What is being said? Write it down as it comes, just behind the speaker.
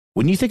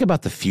When you think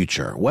about the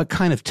future, what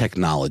kind of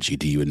technology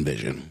do you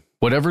envision?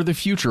 Whatever the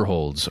future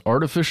holds,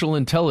 artificial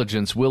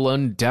intelligence will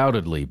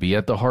undoubtedly be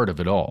at the heart of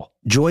it all.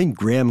 Join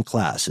Graham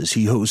Class as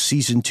he hosts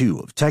Season 2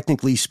 of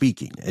Technically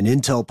Speaking, an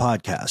Intel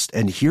podcast,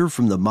 and hear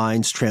from the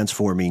minds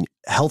transforming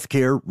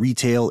healthcare,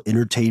 retail,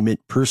 entertainment,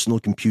 personal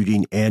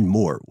computing, and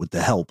more with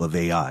the help of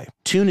AI.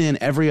 Tune in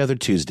every other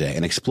Tuesday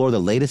and explore the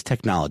latest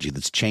technology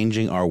that's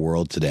changing our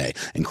world today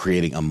and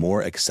creating a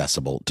more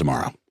accessible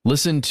tomorrow.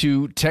 Listen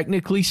to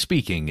Technically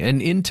Speaking,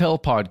 an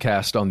Intel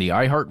podcast on the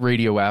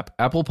iHeartRadio app,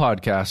 Apple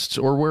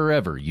Podcasts, or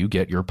wherever you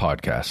get your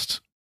podcasts.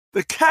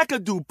 The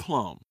Kakadu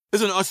plum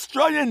is an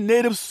Australian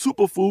native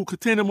superfood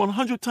containing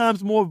 100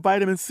 times more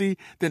vitamin C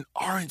than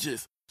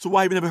oranges. So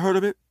why have you never heard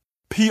of it?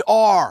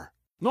 PR.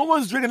 No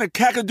one's drinking a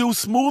Kakadu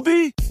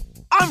smoothie?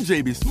 I'm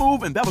JB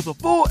Smooth, and that was a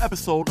full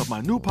episode of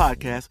my new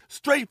podcast,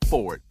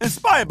 Straightforward,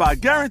 inspired by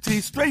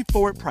guaranteed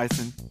straightforward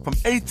pricing from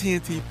AT&T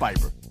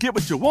Fiber. Get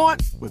what you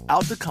want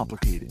without the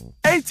complicated.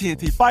 AT&T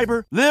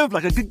Fiber, live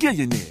like a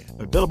gigillionaire.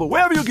 Available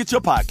wherever you get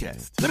your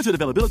podcasts. Limited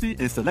availability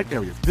in select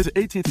areas. Visit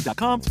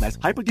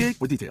AT&T.com/hypergig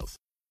for details.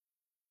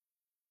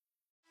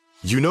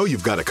 You know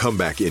you've got a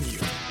comeback in you.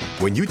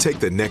 When you take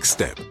the next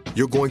step,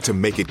 you're going to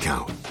make it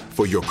count.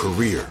 For your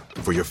career,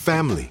 for your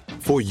family,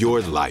 for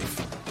your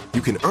life. You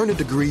can earn a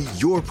degree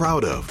you're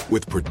proud of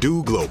with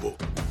Purdue Global.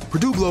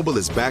 Purdue Global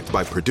is backed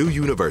by Purdue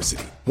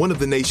University, one of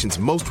the nation's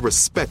most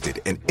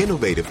respected and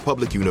innovative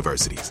public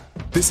universities.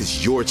 This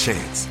is your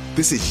chance.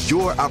 This is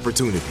your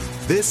opportunity.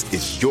 This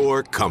is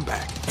your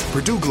comeback.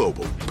 Purdue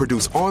Global,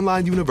 Purdue's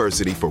online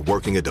university for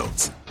working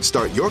adults.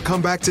 Start your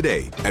comeback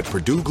today at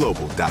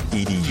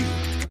purdueglobal.edu.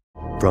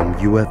 From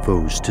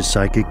UFOs to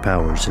psychic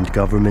powers and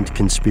government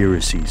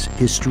conspiracies,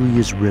 history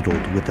is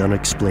riddled with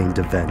unexplained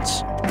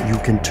events. You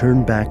can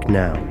turn back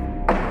now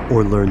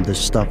or learn the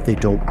stuff they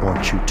don't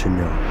want you to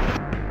know.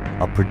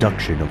 A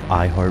production of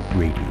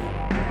iHeartRadio.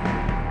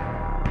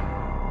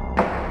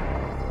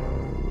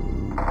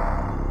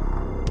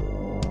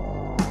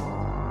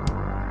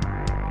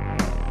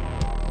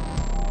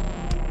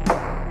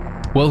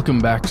 Welcome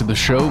back to the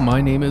show.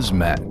 My name is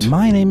Matt.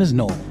 My name is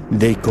Noel.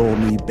 They call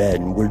me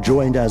Ben. We're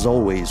joined, as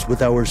always,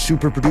 with our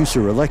super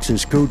producer,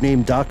 Alexis,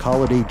 codename Doc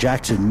Holliday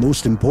Jackson.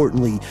 Most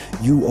importantly,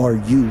 you are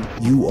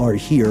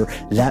here.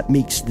 That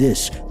makes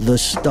this the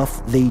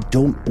stuff they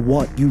don't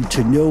want you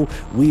to know.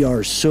 We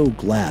are so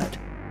glad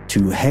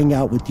to hang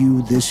out with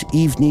you this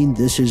evening.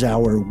 This is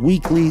our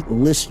weekly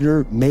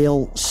listener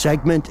mail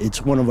segment.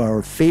 It's one of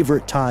our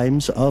favorite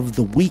times of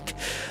the week,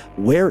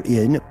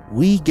 wherein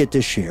we get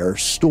to share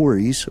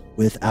stories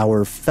with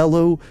our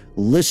fellow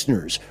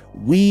listeners.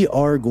 We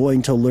are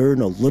going to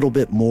learn a little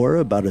bit more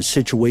about a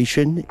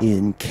situation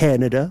in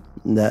Canada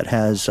that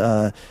has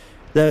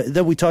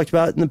that we talked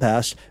about in the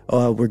past.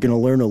 We're going to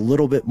learn a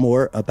little bit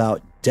more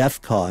about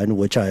DEFCON,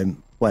 which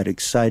I'm quite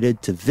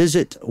excited to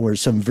visit, or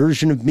some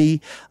version of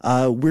me.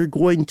 We're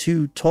going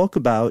to talk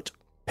about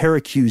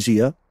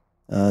paracusia,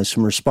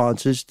 some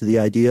responses to the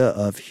idea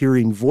of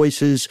hearing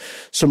voices,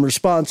 some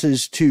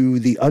responses to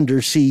the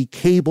undersea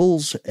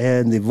cables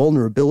and the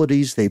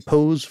vulnerabilities they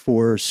pose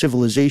for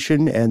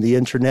civilization and the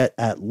internet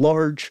at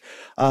large.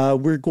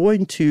 We're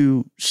going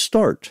to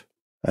start,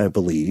 I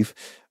believe,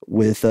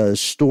 with a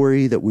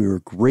story that we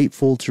were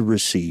grateful to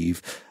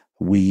receive.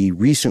 We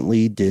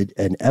recently did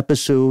an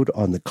episode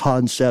on the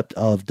concept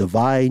of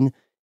divine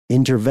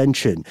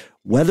intervention.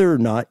 Whether or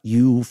not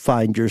you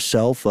find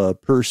yourself a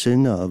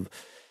person of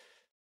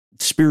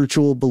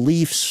spiritual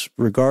beliefs,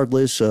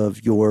 regardless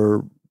of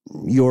your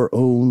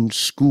own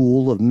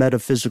school of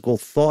metaphysical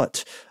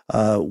thought,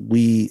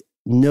 we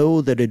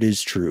know that it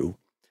is true.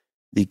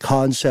 The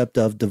concept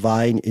of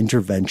divine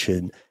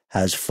intervention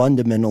has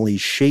fundamentally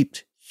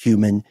shaped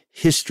human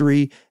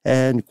history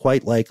and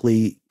quite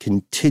likely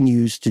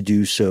continues to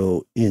do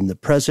so in the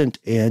present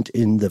and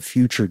in the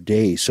future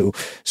day. So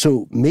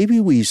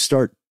maybe we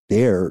start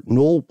there.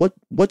 Noel,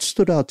 what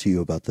stood out to you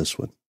about this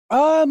one?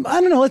 I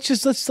don't know.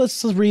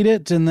 Let's read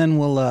it, and then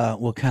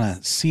we'll kind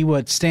of see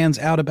what stands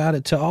out about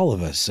it to all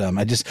of us. I'm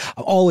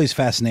always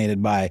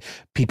fascinated by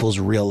people's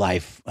real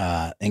life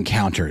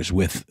encounters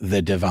with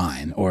the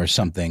divine or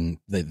something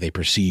that they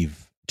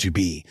perceive to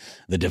be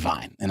the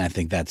divine. And I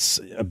think that's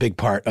a big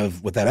part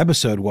of what that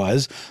episode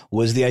was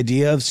the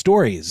idea of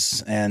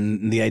stories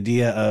and the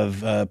idea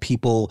of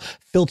people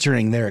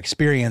filtering their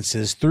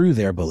experiences through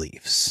their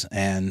beliefs.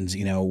 And,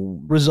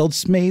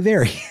 results may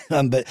vary.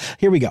 But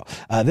here we go.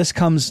 This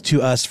comes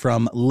to us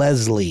from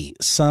Leslie,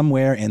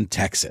 somewhere in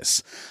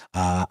Texas.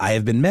 I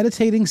have been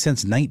meditating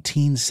since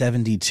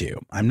 1972.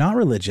 I'm not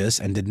religious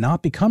and did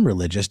not become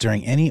religious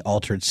during any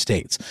altered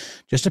states.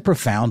 Just a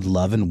profound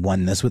love and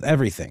oneness with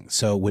everything.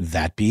 So would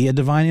that be a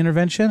divine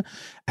intervention?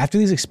 After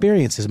these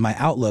experiences, my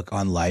outlook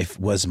on life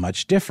was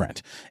much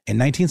different. In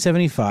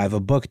 1975, a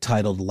book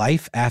titled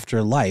Life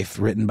After Life,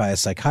 written by a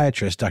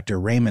psychiatrist, Dr.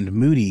 Raymond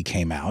Moody,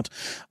 came out.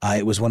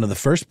 It was one of the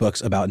first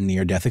books about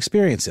near-death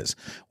experiences.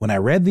 When I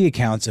read the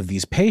accounts of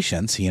these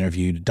patients, he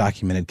interviewed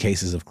documented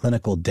cases of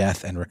clinical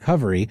death and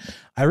recovery,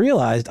 I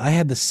realized I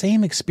had the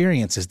same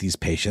experience as these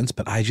patients,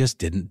 but I just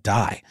didn't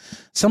die.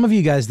 Some of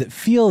you guys that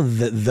feel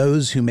that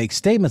those who make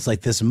statements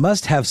like this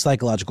must have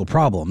psychological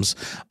problems,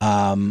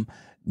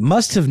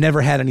 must have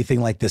never had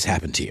anything like this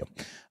happen to you.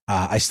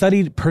 I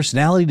studied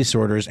personality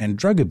disorders and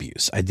drug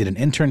abuse. I did an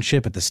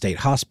internship at the state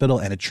hospital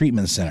and a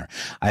treatment center.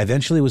 I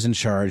eventually was in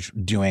charge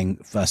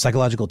doing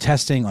psychological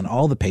testing on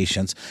all the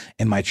patients.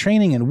 In my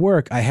training and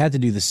work, I had to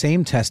do the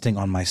same testing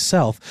on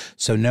myself.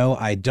 So no,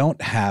 I don't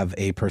have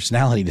a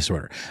personality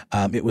disorder.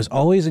 It was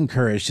always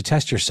encouraged to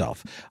test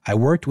yourself. I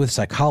worked with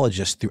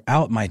psychologists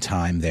throughout my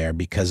time there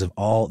because of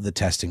all the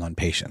testing on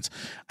patients.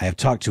 I have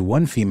talked to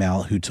one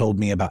female who told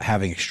me about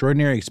having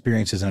extraordinary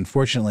experiences, and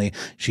unfortunately,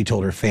 she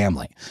told her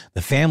family.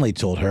 The family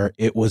told her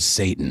it was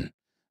Satan.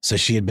 So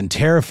she had been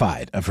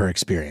terrified of her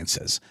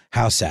experiences.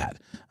 How sad.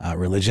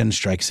 Religion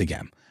strikes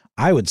again.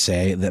 I would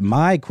say that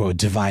my, quote,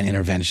 divine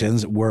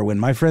interventions were when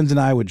my friends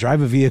and I would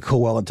drive a vehicle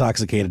while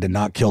intoxicated and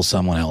not kill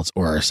someone else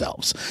or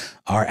ourselves.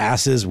 Our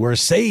asses were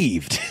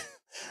saved.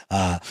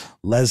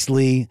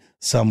 Leslie,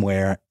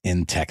 somewhere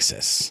in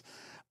Texas.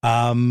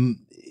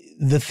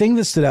 The thing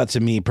that stood out to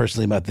me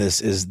personally about this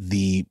is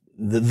the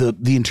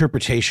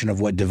interpretation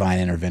of what divine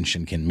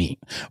intervention can mean,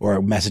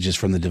 or messages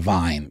from the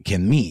divine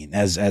can mean,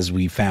 as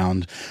we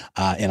found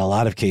in a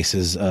lot of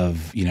cases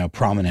of,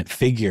 prominent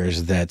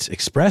figures that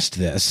expressed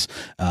this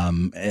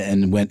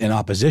and went in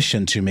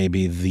opposition to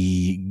maybe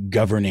the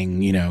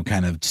governing,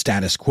 kind of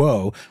status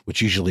quo,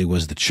 which usually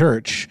was the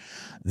church.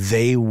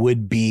 They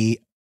would be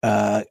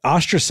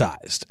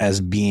ostracized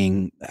as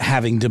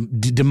having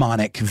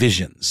demonic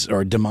visions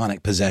or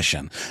demonic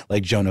possession,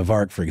 like Joan of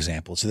Arc, for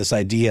example. So this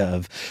idea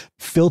of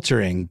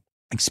filtering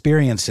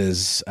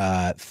experiences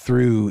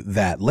through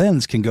that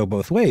lens can go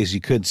both ways. You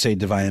could say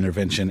divine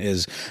intervention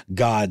is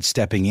God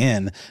stepping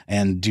in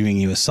and doing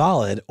you a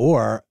solid,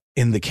 or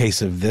in the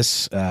case of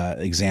this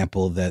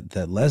example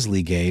that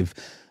Leslie gave,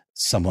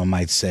 someone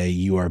might say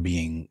you are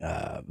being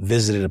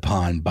visited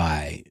upon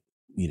by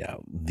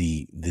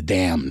the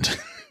damned,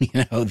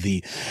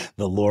 the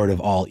Lord of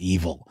all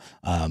evil,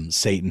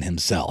 Satan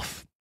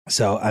himself.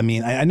 So, I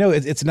mean, I know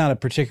it's not a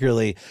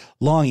particularly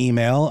long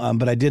email,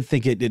 but I did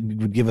think it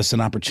would give us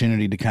an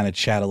opportunity to kind of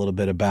chat a little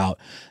bit about,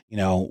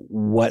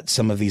 what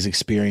some of these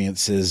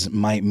experiences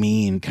might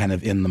mean kind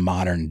of in the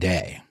modern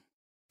day.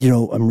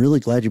 I'm really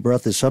glad you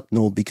brought this up,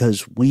 Noel,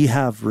 because we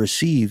have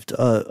received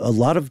a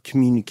lot of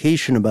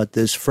communication about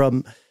this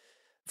from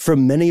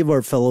many of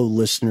our fellow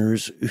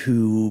listeners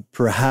who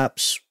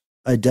perhaps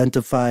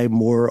identify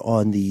more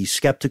on the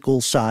skeptical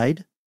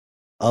side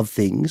of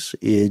things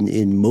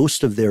in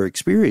most of their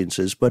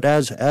experiences. But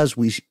as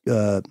we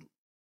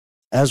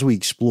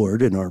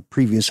explored in our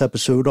previous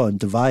episode on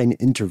divine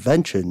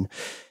intervention,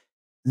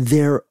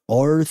 there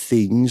are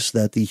things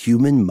that the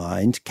human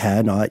mind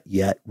cannot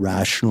yet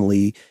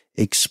rationally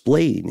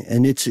explain.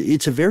 And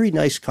it's a very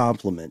nice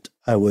compliment,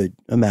 I would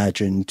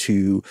imagine,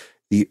 to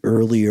the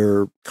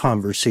earlier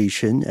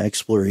conversation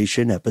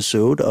exploration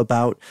episode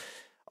about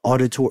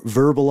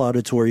verbal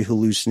auditory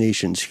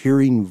hallucinations,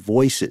 hearing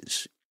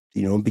voices,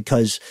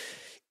 because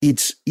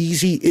it's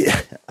easy.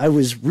 I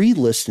was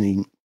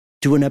re-listening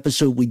to an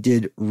episode we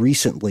did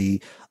recently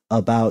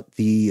about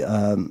the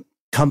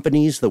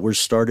companies that were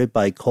started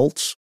by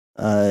cults,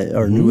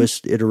 our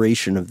newest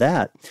iteration of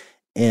that.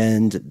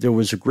 And there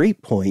was a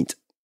great point,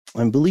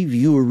 I believe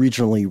you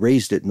originally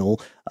raised it, Noel,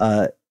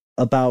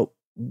 about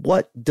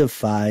what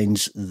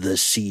defines the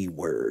C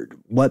word?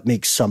 What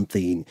makes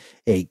something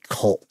a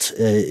cult?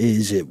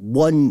 Is it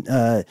one?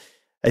 I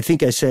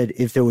think I said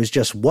if there was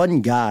just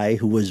one guy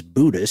who was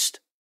Buddhist,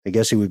 I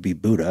guess he would be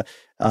Buddha,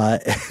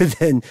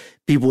 then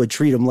people would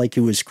treat him like he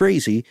was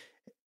crazy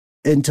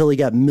until he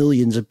got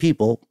millions of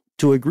people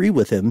to agree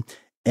with him.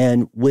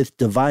 And with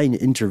divine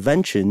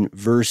intervention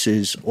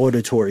versus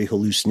auditory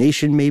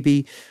hallucination,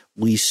 maybe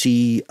we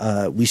see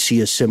a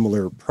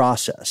similar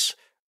process,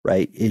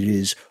 right? It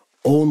is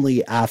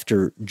only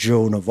after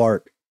Joan of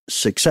Arc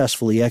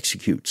successfully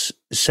executes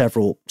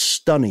several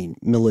stunning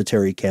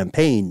military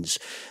campaigns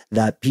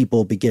that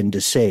people begin to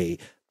say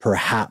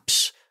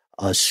perhaps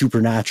a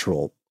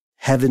supernatural,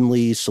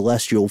 heavenly,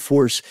 celestial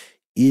force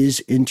is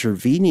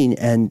intervening.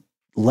 And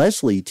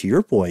Leslie, to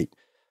your point,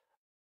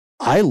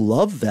 I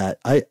love that.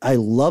 I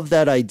love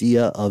that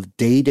idea of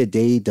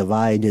day-to-day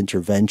divine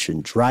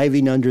intervention,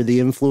 driving under the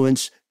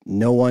influence,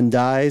 no one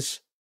dies,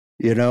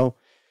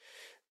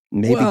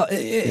 Maybe, well,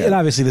 and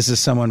obviously this is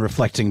someone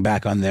reflecting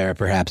back on their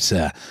perhaps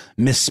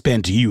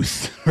misspent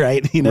youth,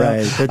 right?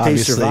 Right, that they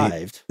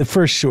survived.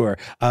 For sure.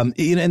 And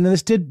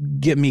this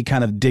did get me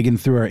kind of digging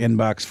through our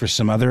inbox for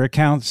some other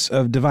accounts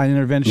of divine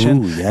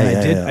intervention.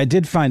 Ooh, I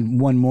did find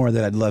one more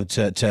that I'd love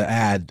to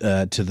add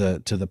to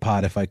the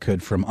pod if I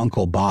could, from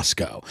Uncle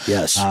Bosco.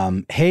 Yes.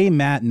 Hey,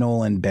 Matt,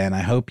 Nolan, Ben,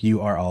 I hope you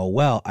are all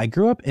well. I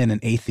grew up in an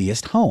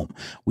atheist home.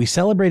 We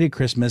celebrated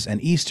Christmas and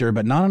Easter,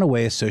 but not in a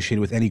way associated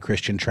with any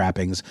Christian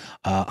trappings.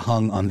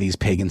 hung on these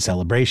pagan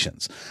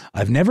celebrations.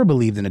 I've never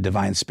believed in a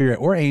divine spirit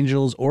or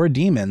angels or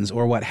demons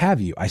or what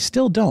have you. I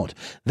still don't.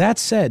 That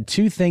said,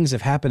 two things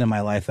have happened in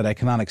my life that I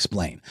cannot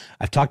explain.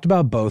 I've talked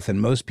about both,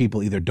 and most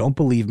people either don't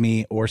believe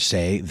me or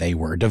say they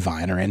were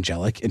divine or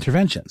angelic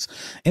interventions.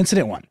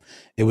 Incident 1.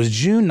 It was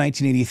June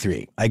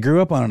 1983. I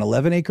grew up on an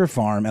 11-acre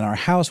farm, and our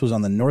house was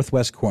on the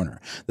northwest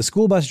corner. The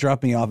school bus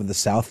dropped me off at the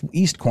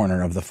southeast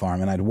corner of the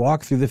farm, and I'd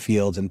walk through the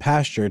fields and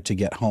pasture to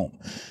get home.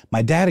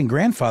 My dad and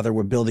grandfather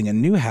were building a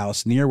new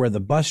house near where the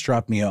bus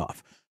dropped me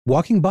off.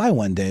 Walking by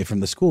one day from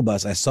the school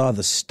bus, I saw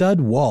the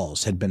stud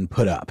walls had been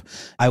put up.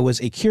 I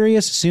was a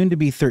curious,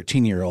 soon-to-be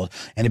 13-year-old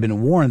and had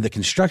been warned that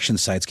construction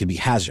sites could be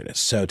hazardous,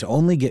 so to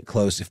only get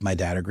close if my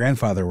dad or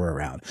grandfather were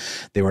around.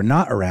 They were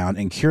not around,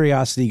 and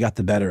curiosity got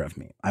the better of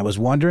me. I was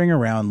wandering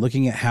around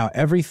looking at how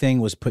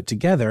everything was put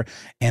together,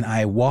 and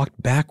I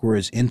walked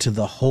backwards into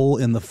the hole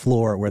in the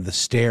floor where the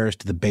stairs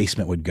to the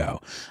basement would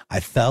go. I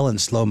fell in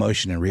slow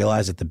motion and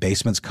realized that the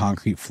basement's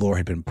concrete floor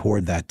had been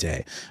poured that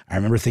day. I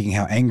remember thinking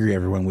how angry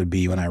everyone would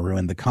be when I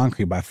ruined the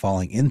concrete by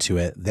falling into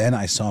it. Then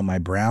I saw my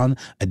brown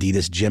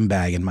Adidas gym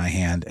bag in my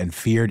hand and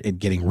feared it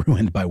getting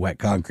ruined by wet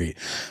concrete.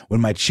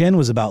 When my chin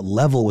was about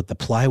level with the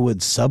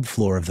plywood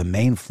subfloor of the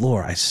main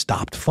floor, I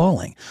stopped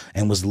falling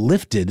and was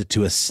lifted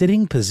to a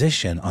sitting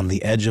position on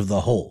the edge of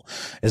the hole.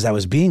 As I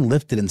was being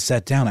lifted and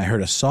set down, I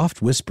heard a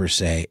soft whisper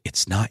say,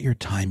 "It's not your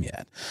time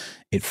yet."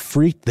 It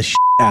freaked the shit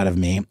out of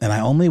me, and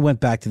I only went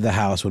back to the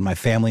house when my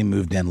family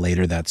moved in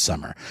later that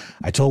summer.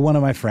 I told one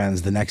of my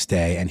friends the next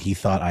day, and he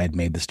thought I had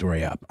made the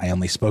story up. I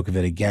only spoke of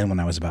it again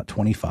when I was about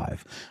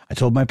 25. I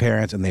told my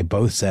parents, and they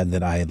both said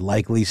that I had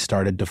likely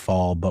started to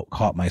fall, but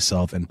caught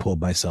myself and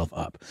pulled myself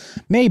up.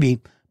 Maybe,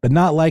 but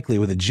not likely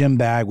with a gym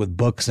bag with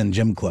books and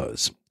gym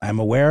clothes. I'm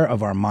aware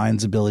of our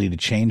mind's ability to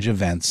change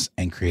events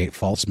and create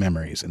false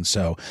memories, and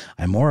so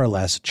I more or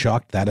less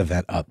chalked that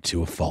event up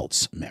to a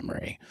false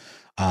memory.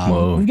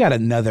 We've got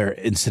another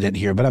incident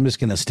here, but I'm just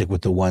going to stick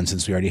with the one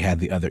since we already had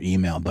the other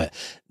email. But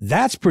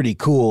that's pretty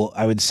cool,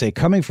 I would say,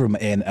 coming from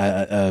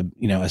a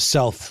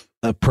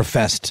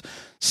self-professed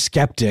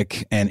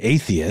skeptic and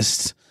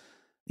atheist.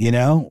 You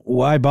know,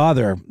 why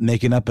bother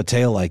making up a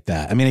tale like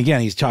that? I mean,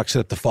 again, he chalks it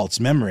up to false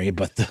memory,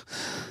 but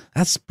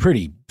that's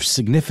pretty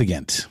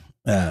significant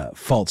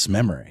false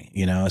memory,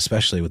 you know,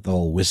 especially with the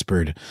whole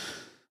whispered,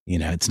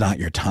 it's not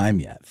your time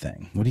yet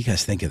thing. What do you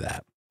guys think of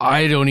that?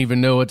 I don't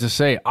even know what to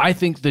say. I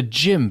think the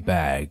gym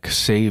bag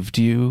saved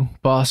you,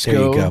 Bosco.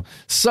 There you go.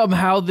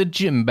 Somehow the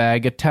gym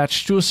bag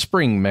attached to a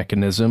spring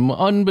mechanism,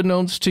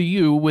 unbeknownst to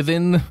you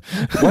within...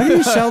 Why do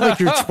you sound like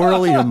you're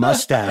twirling a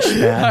mustache,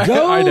 man?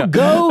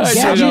 Go,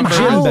 gadget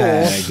gym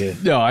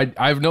bag. No,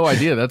 I have no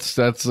idea. That's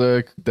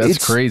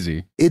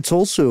crazy. It's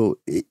also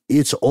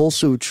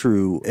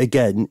true.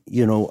 Again,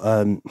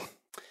 I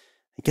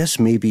guess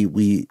maybe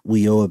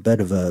we owe a bit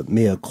of a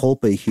mea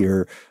culpa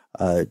here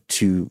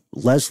to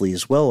Leslie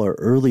as well, our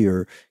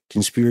earlier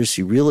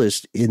conspiracy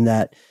realist, in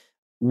that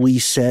we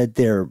said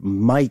there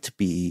might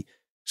be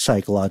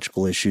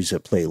psychological issues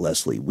at play,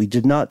 Leslie. We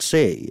did not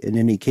say, in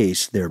any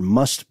case, there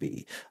must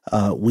be.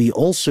 We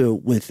also,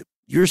 with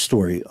your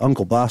story,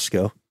 Uncle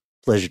Bosco,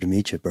 pleasure to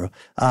meet you, bro.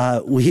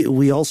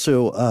 We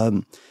also,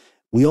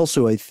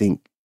 I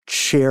think,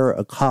 share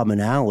a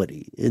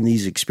commonality in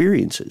these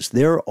experiences.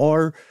 There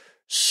are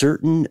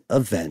certain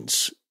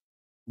events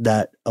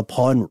that,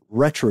 upon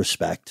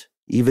retrospect,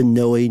 even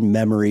knowing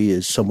memory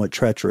is somewhat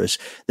treacherous,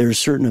 there are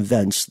certain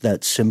events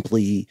that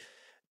simply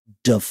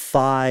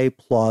defy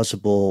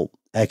plausible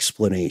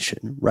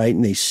explanation, right?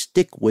 And they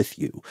stick with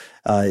you.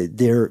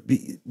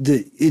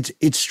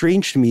 It's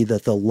strange to me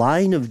that the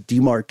line of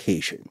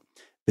demarcation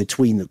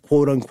between the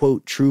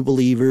quote-unquote true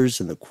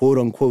believers and the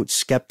quote-unquote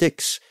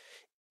skeptics,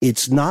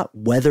 it's not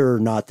whether or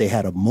not they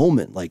had a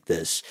moment like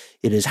this.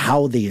 It is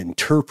how they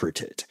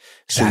interpret it.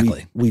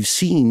 Exactly. So we've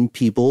seen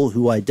people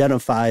who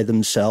identify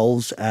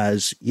themselves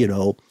as,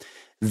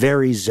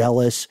 very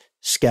zealous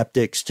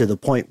skeptics to the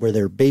point where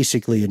they're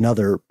basically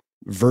another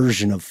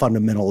version of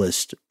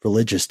fundamentalist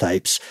religious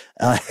types.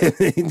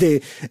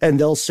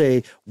 They'll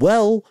say,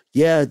 well,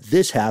 yeah,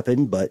 this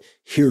happened, but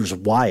here's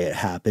why it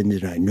happened.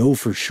 And I know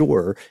for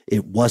sure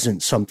it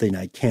wasn't something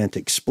I can't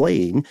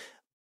explain.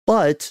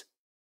 But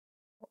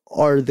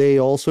are they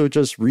also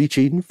just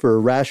reaching for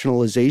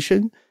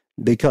rationalization?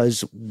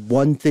 Because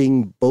one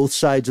thing both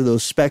sides of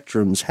those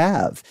spectrums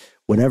have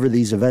whenever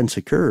these events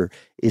occur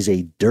is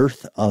a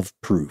dearth of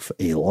proof,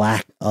 a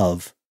lack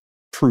of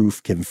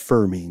proof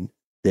confirming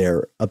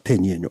their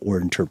opinion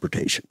or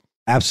interpretation.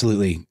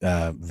 Absolutely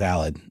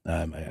valid.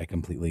 I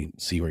completely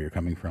see where you're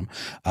coming from.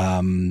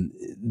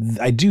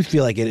 I do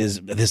feel like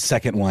this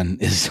second one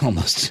is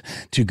almost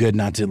too good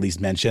not to at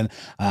least mention.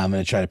 I'm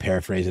going to try to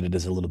paraphrase it. It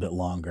is a little bit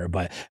longer,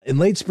 but in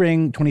late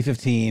spring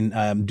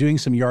 2015, doing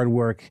some yard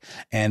work,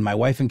 and my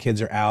wife and kids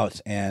are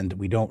out, and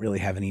we don't really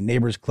have any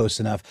neighbors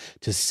close enough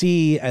to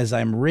see. As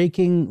I'm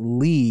raking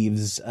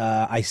leaves,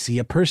 I see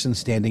a person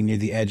standing near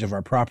the edge of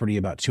our property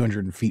about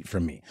 200 feet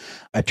from me.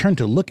 I turn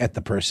to look at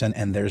the person,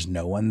 and there's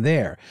no one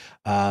there.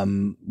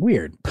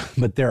 Weird,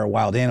 but there are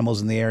wild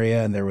animals in the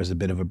area and there was a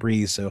bit of a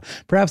breeze, so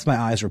perhaps my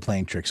eyes were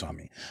playing tricks on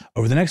me.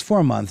 Over the next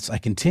 4 months, I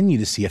continue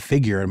to see a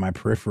figure in my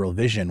peripheral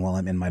vision while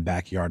I'm in my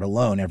backyard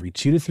alone. Every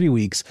 2 to 3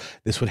 weeks,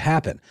 this would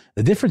happen.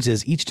 The difference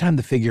is each time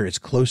the figure is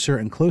closer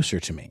and closer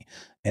to me.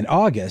 In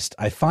August,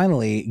 I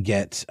finally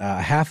get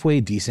a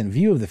halfway decent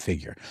view of the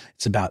figure.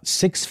 It's about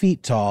 6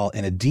 feet tall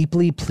in a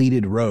deeply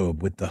pleated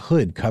robe with the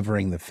hood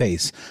covering the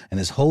face and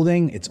is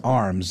holding its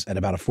arms at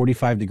about a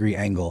 45-degree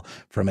angle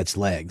from its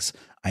legs.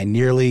 I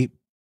nearly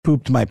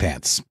pooped my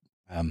pants.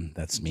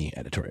 That's me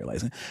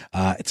editorializing.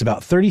 It's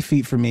about 30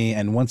 feet from me,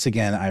 and once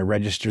again, I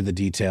register the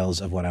details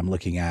of what I'm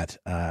looking at,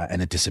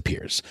 and it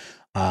disappears.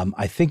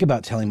 I think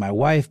about telling my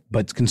wife,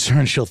 but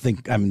concerned she'll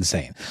think I'm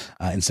insane.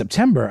 In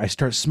September, I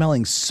start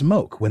smelling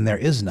smoke when there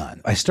is none.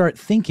 I start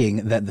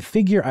thinking that the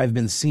figure I've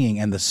been seeing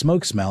and the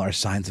smoke smell are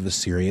signs of a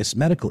serious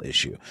medical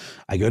issue.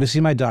 I go to see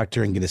my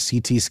doctor and get a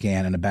CT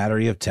scan and a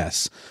battery of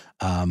tests.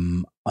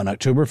 On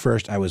October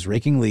 1st, I was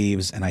raking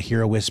leaves and I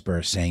hear a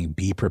whisper saying,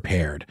 "Be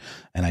prepared."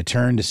 And I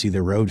turn to see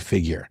the robed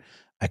figure.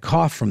 I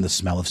cough from the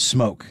smell of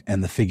smoke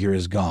and the figure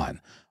is gone.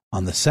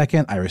 On the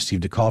 2nd, I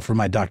received a call from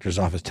my doctor's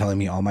office telling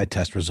me all my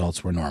test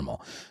results were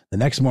normal. The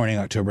next morning,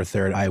 October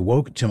 3rd, I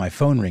woke to my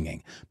phone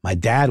ringing. My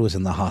dad was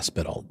in the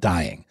hospital,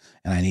 dying,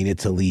 and I needed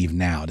to leave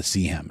now to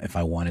see him if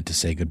I wanted to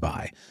say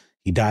goodbye.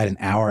 He died an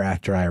hour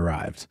after I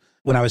arrived.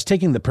 When I was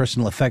taking the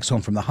personal effects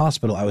home from the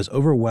hospital, I was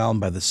overwhelmed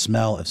by the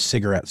smell of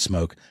cigarette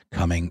smoke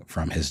coming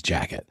from his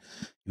jacket.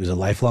 He was a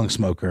lifelong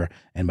smoker,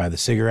 and by the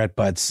cigarette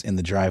butts in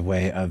the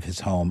driveway of his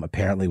home,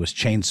 apparently was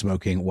chain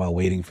smoking while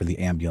waiting for the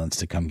ambulance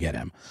to come get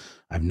him.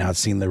 I've not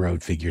seen the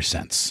road figure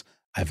since.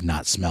 I've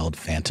not smelled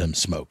phantom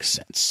smoke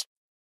since.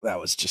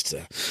 That was just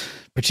a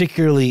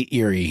particularly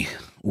eerie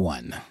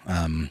one.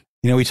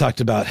 We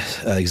talked about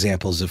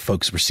examples of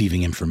folks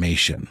receiving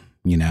information,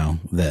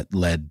 that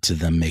led to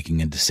them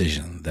making a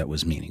decision that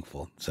was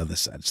meaningful. So I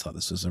just thought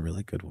this was a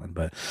really good one.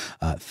 But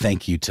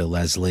thank you to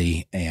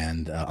Leslie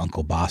and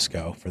Uncle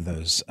Bosco for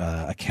those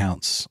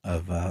accounts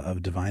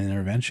of divine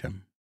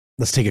intervention.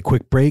 Let's take a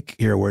quick break,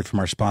 hear a word from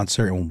our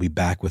sponsor, and we'll be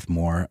back with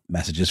more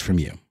messages from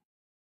you.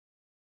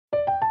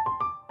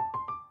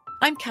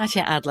 I'm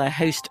Katya Adler,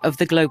 host of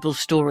The Global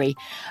Story.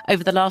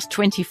 Over the last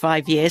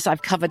 25 years,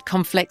 I've covered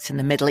conflicts in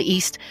the Middle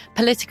East,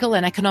 political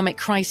and economic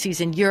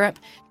crises in Europe,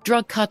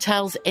 drug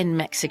cartels in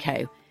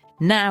Mexico.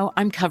 Now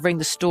I'm covering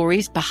the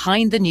stories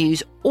behind the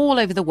news all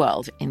over the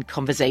world in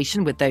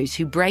conversation with those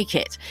who break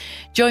it.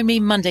 Join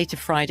me Monday to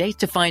Friday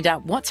to find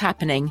out what's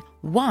happening,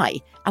 why,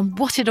 and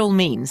what it all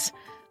means.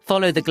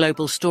 Follow The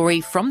Global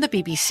Story from the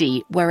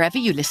BBC wherever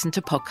you listen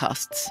to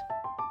podcasts.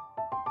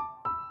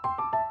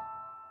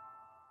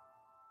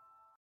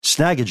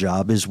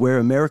 Snag-a-Job is where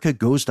America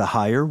goes to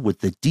hire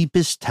with the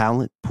deepest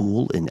talent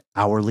pool in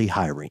hourly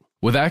hiring.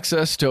 With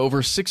access to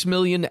over 6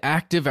 million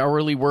active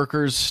hourly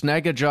workers,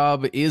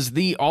 Snag-a-Job is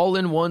the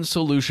all-in-one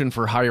solution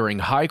for hiring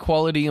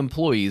high-quality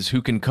employees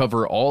who can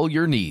cover all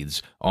your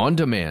needs, on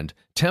demand,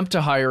 temp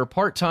to hire,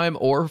 part-time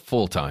or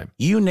full-time.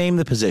 You name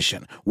the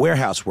position: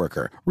 warehouse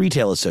worker,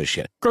 retail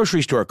associate,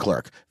 grocery store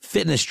clerk,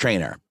 fitness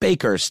trainer,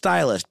 baker,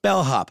 stylist,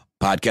 bellhop,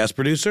 podcast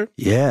producer.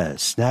 Yeah,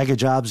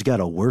 Snag-a-Job's got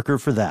a worker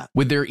for that.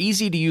 With their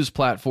easy-to-use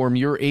platform,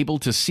 you're able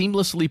to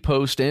seamlessly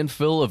post and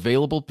fill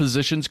available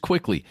positions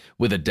quickly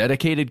with a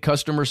dedicated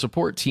customer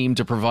support team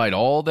to provide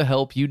all the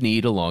help you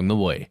need along the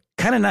way.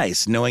 Kind of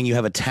nice knowing you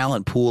have a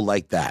talent pool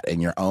like that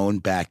in your own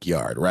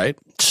backyard, right?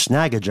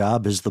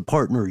 Snag-a-Job is the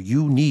partner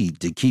you need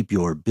to keep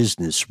your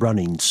business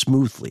running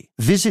smoothly.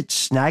 Visit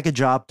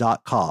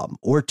snagajob.com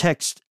or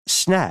text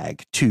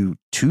SNAG to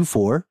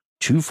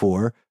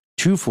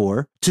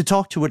 242424 to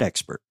talk to an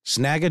expert.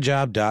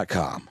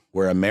 Snagajob.com,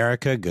 where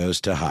America goes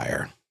to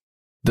hire.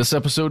 This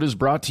episode is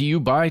brought to you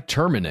by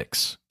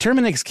Terminix.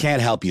 Terminix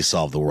can't help you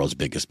solve the world's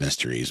biggest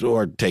mysteries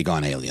or take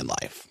on alien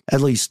life.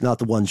 At least not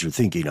the ones you're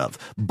thinking of.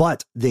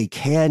 But they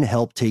can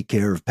help take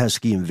care of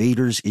pesky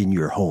invaders in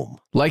your home.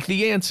 Like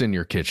the ants in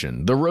your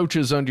kitchen, the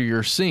roaches under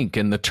your sink,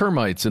 and the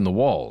termites in the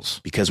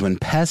walls. Because when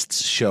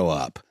pests show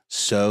up,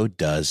 so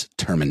does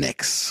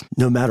Terminix.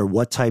 No matter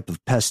what type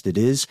of pest it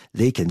is,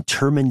 they can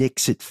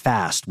Terminix it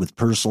fast with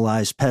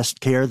personalized pest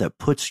care that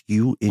puts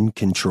you in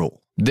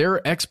control.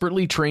 Their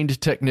expertly trained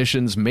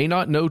technicians may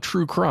not know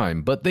true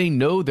crime, but they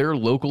know their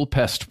local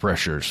pest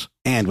pressures.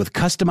 And with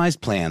customized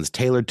plans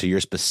tailored to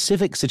your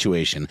specific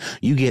situation,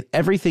 you get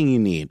everything you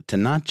need to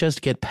not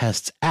just get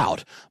pests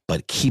out,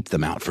 but keep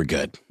them out for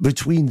good.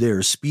 Between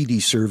their speedy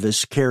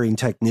service, caring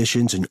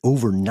technicians, and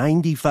over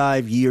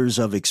 95 years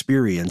of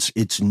experience,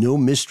 it's no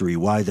mystery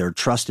why they're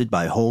trusted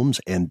by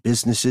homes and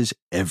businesses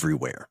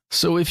everywhere.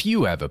 So if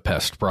you have a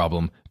pest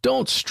problem,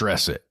 don't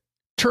stress it.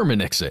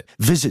 Terminix it.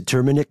 Visit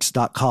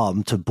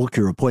Terminix.com to book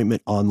your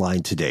appointment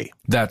online today.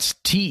 That's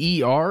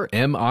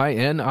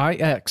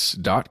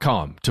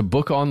TERMINIX.com to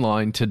book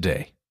online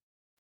today.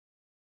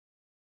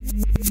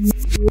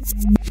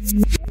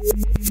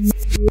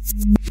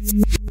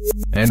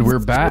 And we're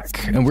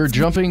back, and we're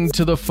jumping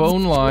to the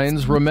phone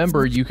lines.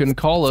 Remember, you can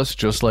call us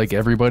just like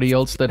everybody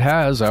else that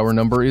has. Our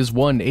number is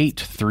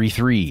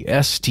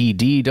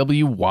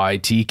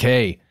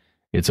 1-833-STDWYTK.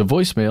 It's a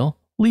voicemail.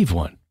 Leave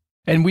one.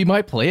 And we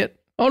might play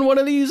it on one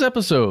of these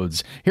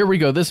episodes. Here we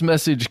go. This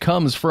message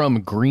comes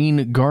from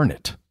Green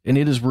Garnet, and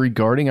it is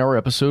regarding our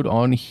episode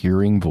on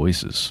hearing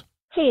voices.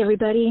 Hey,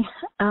 everybody.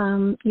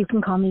 You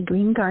can call me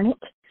Green Garnet.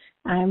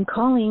 I'm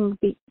calling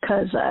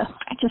because I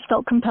just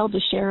felt compelled to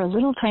share a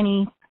little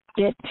tiny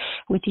bit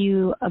with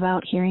you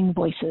about hearing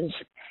voices.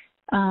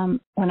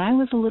 When I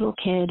was a little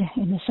kid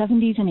in the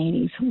 70s and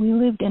 80s, we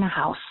lived in a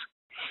house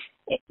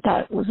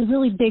that was a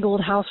really big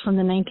old house from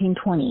the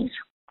 1920s.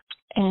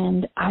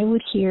 And I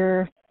would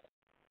hear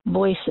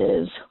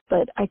voices,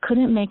 but I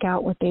couldn't make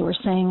out what they were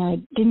saying.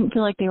 I didn't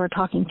feel like they were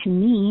talking to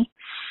me.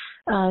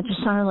 It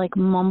just sounded like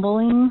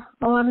mumbling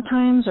a lot of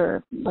times,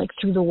 or like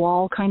through the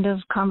wall kind of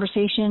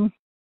conversation.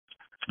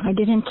 I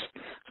didn't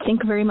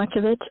think very much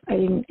of it.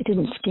 It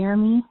didn't scare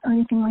me or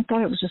anything like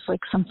that. It was just like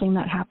something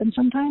that happened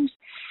sometimes,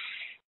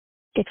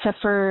 except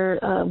for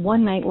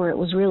one night where it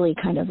was really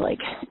kind of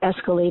like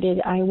escalated.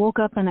 I woke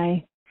up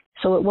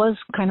so it was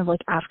kind of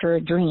like after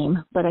a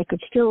dream, but I could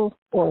still,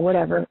 or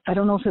whatever. I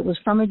don't know if it was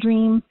from a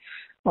dream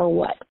or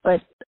what,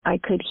 but I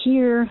could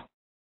hear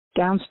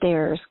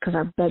downstairs, because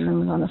our bedroom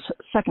was on the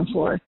second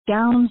floor.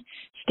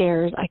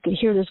 Downstairs, I could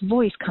hear this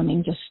voice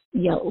coming, just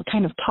yell,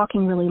 kind of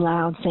talking really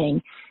loud,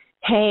 saying,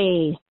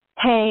 "Hey,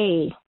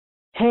 hey,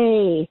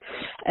 hey,"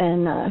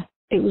 and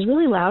it was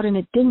really loud, and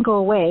it didn't go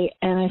away,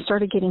 and I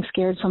started getting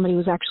scared. Somebody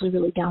was actually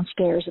really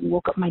downstairs, and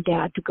woke up my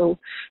dad to go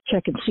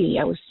check and see.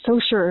 I was so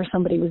sure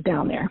somebody was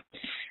down there.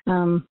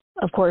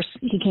 Of course,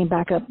 he came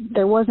back up.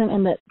 There wasn't,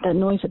 and that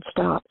noise had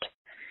stopped.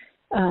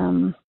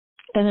 And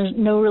there's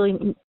no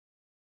really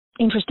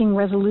interesting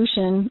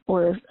resolution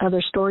or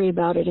other story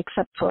about it,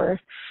 except for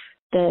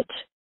that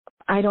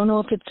I don't know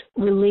if it's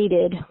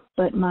related,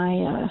 but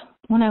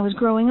when I was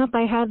growing up,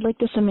 I had like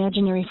this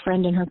imaginary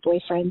friend and her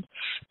boyfriend,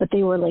 but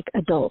they were like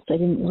adults. I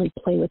didn't really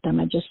play with them.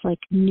 I just like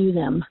knew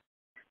them,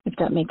 if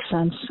that makes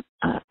sense,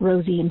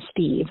 Rosie and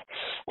Steve.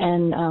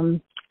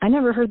 And I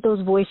never heard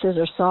those voices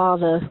or saw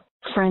the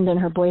friend and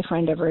her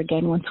boyfriend ever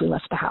again once we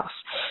left the house.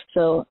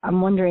 So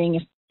I'm wondering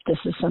if this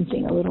is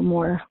something a little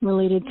more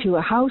related to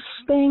a house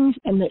thing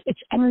and that it's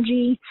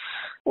energy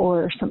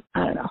or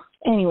I don't know.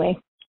 Anyway,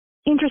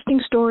 interesting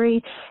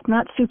story.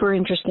 Not super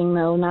interesting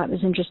though, not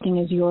as interesting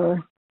as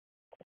your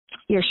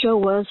show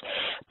was,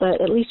 but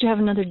at least you have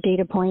another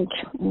data point,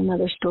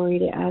 another story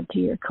to add to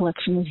your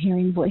collection of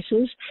hearing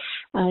voices.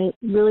 I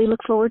really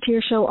look forward to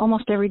your show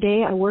almost every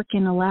day. I work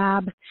in a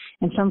lab,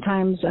 and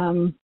sometimes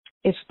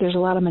if there's a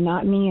lot of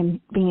monotony, and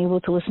being able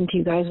to listen to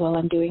you guys while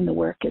I'm doing the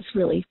work is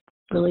really,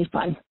 really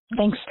fun.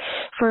 Thanks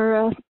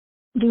for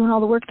doing all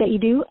the work that you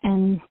do,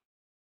 and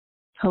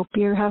hope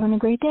you're having a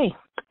great day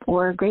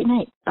or a great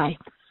night. Bye.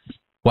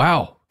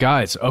 Wow,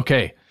 guys.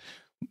 Okay.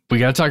 We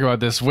got to talk about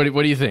this. What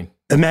do you think?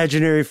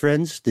 Imaginary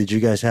friends, did you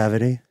guys have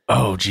any?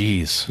 Oh,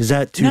 geez. Is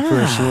that too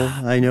personal?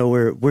 I know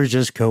we're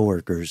just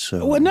coworkers.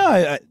 So. Well,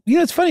 no,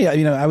 it's funny.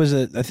 I was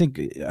I think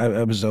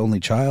I was the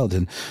only child,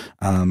 and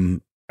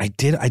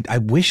I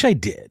wish I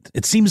did.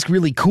 It seems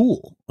really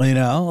cool,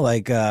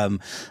 I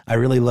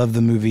really love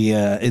the movie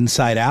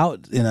Inside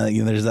Out.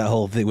 There's that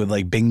whole thing with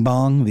like Bing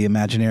Bong, the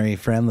imaginary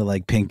friend, the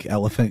like pink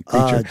elephant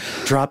creature.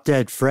 Drop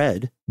Dead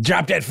Fred.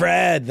 Drop Dead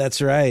Fred.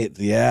 That's right.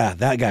 Yeah,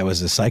 that guy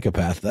was a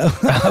psychopath, though.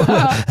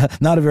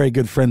 Not a very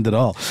good friend at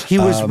all. He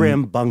was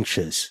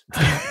rambunctious.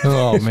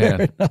 Oh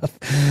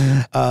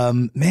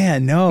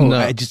man, no.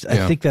 I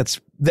think that's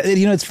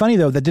it's funny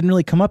though, that didn't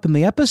really come up in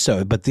the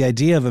episode, but the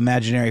idea of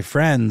imaginary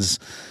friends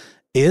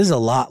is a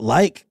lot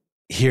like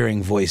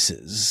hearing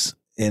voices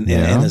in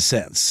a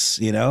sense,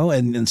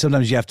 and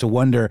sometimes you have to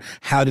wonder,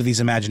 how do these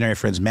imaginary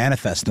friends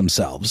manifest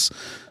themselves,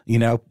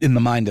 in the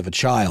mind of a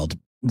child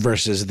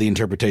versus the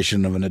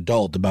interpretation of an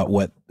adult about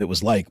what it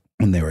was like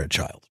when they were a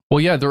child.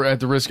 Well, yeah, at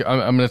the risk,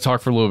 I'm going to talk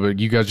for a little bit.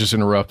 You guys just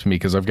interrupt me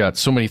because I've got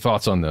so many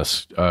thoughts on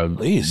this.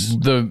 Please.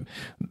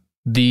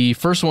 The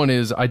first one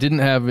is, I didn't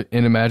have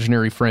an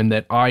imaginary friend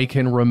that I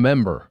can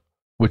remember,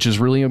 which is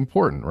really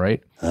important,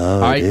 right?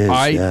 Oh,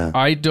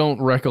 I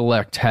don't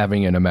recollect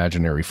having an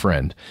imaginary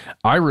friend.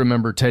 I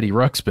remember Teddy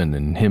Ruxpin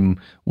and him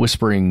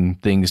whispering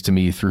things to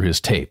me through his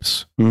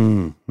tapes.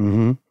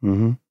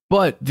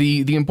 But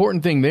the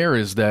important thing there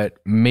is that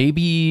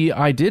maybe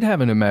I did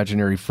have an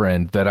imaginary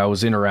friend that I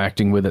was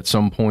interacting with at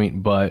some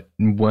point, but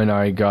when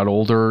I got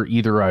older,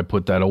 either I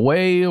put that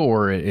away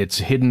or it's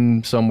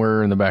hidden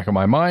somewhere in the back of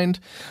my mind.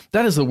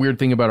 That is the weird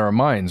thing about our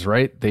minds,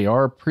 right? They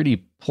are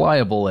pretty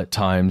pliable at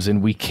times,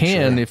 and we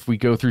can, if we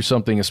go through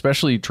something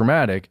especially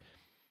traumatic,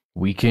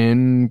 we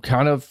can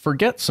kind of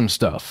forget some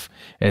stuff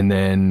and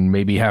then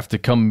maybe have to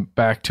come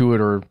back to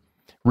it or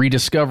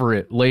rediscover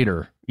it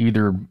later,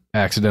 either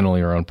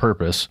accidentally or on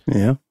purpose.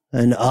 Yeah.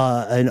 An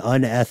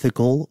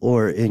unethical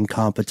or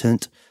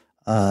incompetent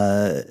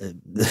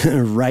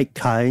right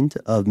kind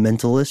of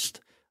mentalist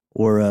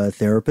or a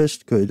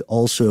therapist could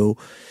also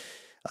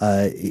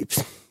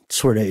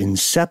sort of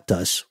incept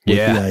us with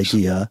the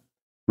idea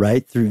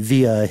right?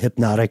 Via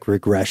hypnotic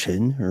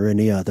regression or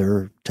any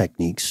other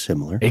techniques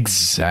similar.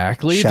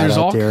 Exactly. Shout there's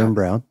out all to Aaron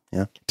Brown.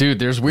 Yeah. Dude,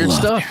 there's weird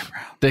stuff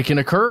that can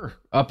occur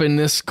up in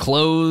this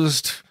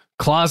closed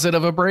closet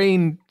of a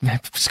brain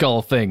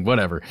skull thing,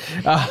 whatever.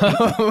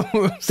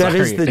 That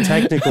is the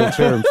technical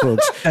term,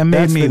 folks. That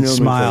made me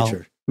smile,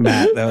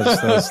 Matt. That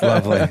was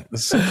lovely.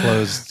 This is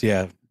closed,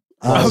 yeah.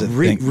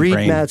 Read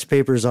Matt's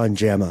papers on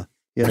JAMA.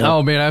 You know,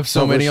 oh man, I have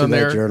so many on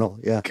there. Journal.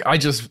 Yeah, I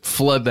just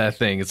flood that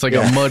thing. It's like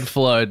a mud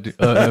flood.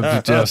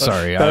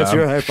 Sorry, that's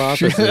your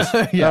hypothesis.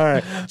 Yeah. All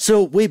right.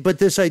 So wait, but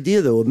this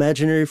idea though,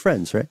 imaginary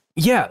friends, right?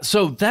 Yeah.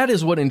 So that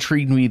is what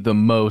intrigued me the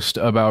most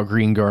about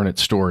Green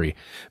Garnet's story.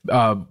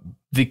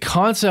 The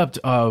concept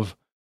of,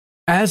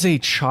 as a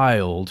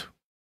child,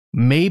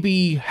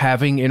 maybe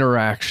having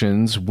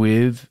interactions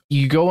with,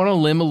 you go on a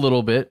limb a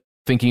little bit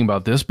thinking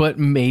about this, but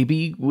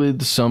maybe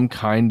with some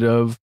kind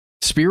of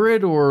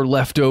spirit or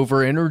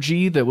leftover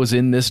energy that was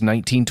in this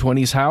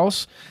 1920s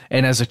house.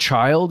 And as a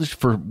child,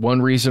 for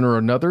one reason or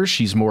another,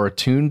 she's more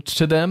attuned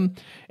to them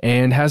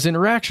and has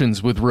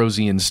interactions with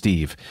Rosie and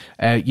Steve,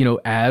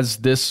 as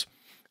this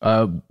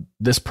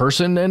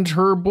person and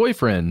her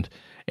boyfriend.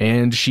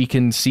 And she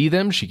can see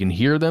them, she can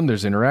hear them,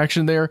 there's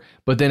interaction there.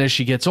 But then as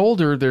she gets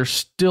older, they're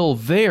still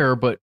there.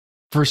 But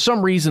for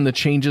some reason, the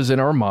changes in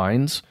our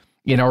minds,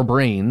 in our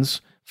brains,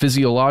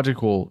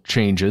 physiological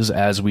changes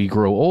as we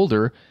grow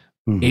older,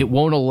 it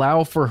won't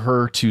allow for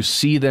her to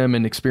see them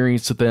and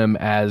experience them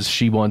as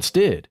she once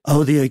did.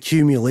 Oh, the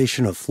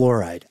accumulation of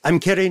fluoride. I'm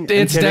kidding.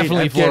 It's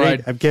definitely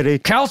fluoride. I'm kidding.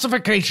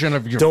 Calcification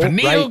of your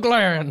pineal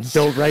glands.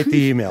 Don't write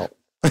the email.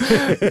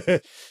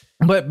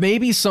 But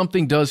maybe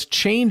something does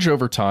change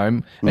over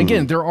time.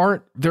 Again, there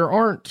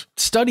aren't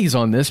studies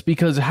on this,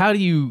 because how do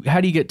you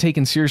get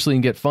taken seriously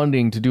and get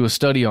funding to do a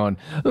study on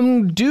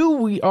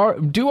do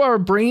our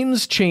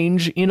brains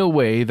change in a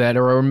way that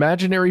our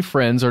imaginary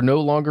friends are no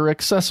longer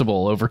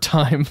accessible over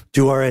time?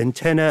 Do our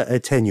antenna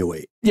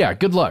attenuate? Yeah,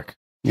 good luck.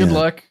 Good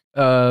luck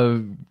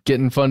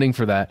getting funding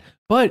for that.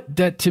 But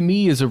that, to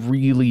me, is a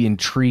really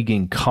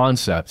intriguing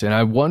concept. And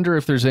I wonder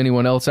if there's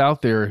anyone else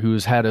out there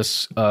who's had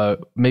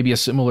maybe a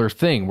similar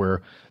thing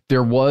where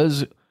there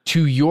was,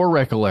 to your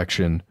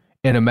recollection,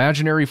 an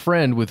imaginary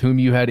friend with whom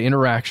you had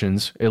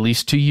interactions, at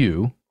least to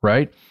you,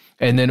 right?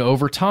 And then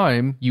over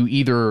time, you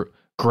either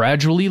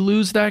gradually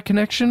lose that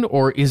connection,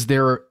 or is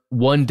there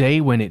one day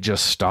when it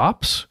just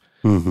stops?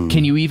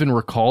 Can you even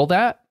recall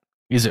that?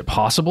 Is it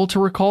possible to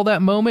recall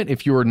that moment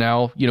if you are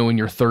now, in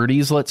your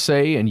 30s, let's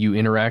say, and you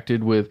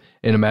interacted with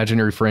an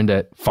imaginary friend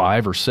at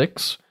 5 or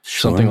 6,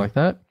 something like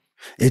that?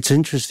 It's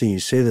interesting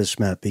you say this,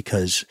 Matt,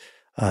 because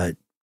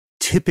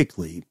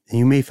typically, and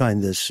you may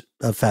find this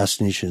a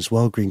fascination as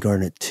well, Green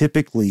Garnet,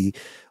 typically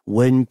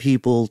when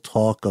people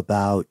talk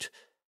about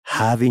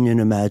having an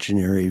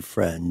imaginary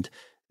friend,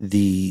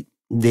 they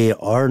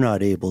are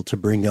not able to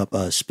bring up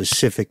a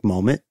specific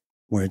moment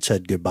where it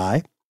said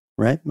goodbye.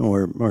 Right?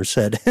 Or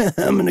said,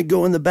 I'm going to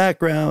go in the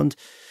background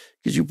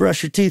because you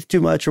brush your teeth too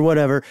much or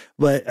whatever.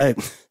 But all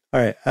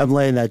right, I'm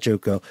letting that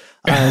joke go.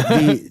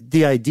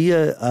 The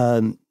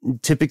idea,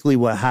 typically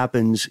what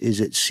happens is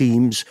it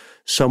seems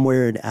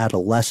somewhere in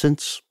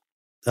adolescence,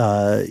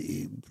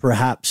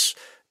 perhaps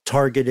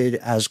targeted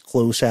as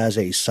close as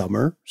a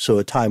summer. So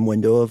a time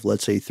window of,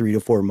 let's say, 3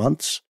 to 4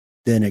 months.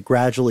 Then it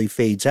gradually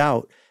fades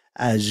out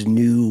as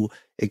new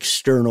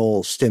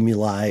external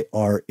stimuli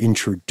are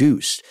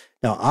introduced.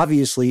 Now,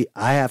 obviously,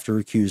 I have to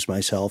recuse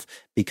myself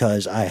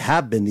because I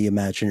have been the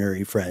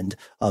imaginary friend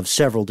of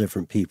several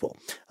different people.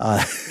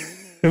 But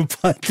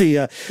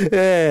the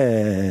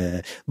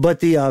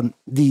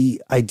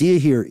idea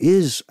here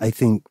is, I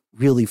think,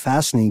 really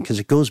fascinating because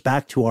it goes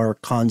back to our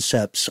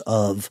concepts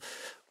of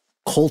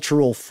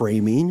cultural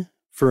framing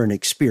for an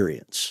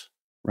experience,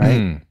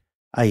 right?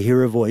 I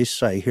hear a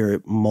voice, I hear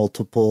it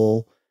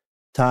multiple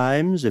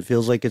times. It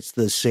feels like it's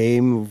the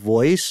same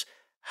voice.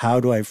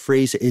 How do I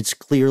phrase it? It's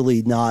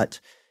clearly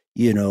not,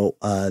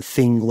 a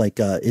thing like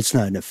it's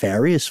not a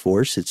nefarious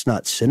force. It's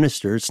not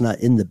sinister. It's not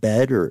in the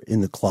bed or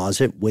in the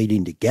closet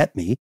waiting to get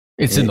me.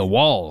 It's in the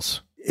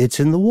walls. It's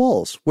in the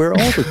walls where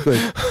all the good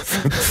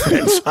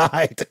friends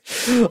hide.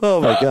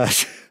 Oh my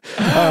gosh.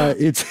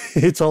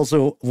 It's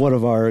also one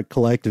of our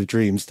collective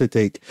dreams to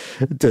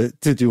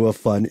do a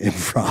fun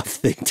improv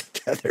thing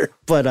together.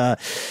 But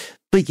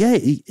yeah,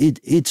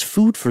 it's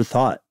food for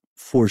thought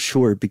for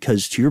sure,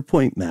 because to your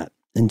point, Matt,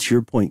 and to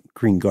your point,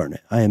 Green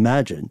Garnet, I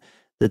imagine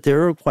that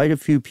there are quite a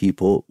few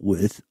people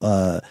with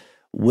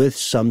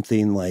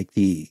something like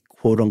the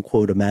quote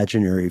unquote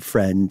imaginary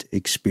friend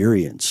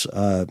experience.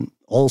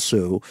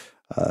 Also,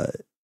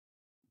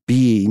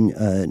 being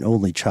an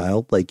only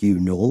child like you,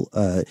 Noel,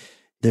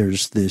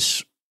 there's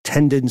this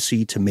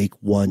tendency to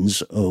make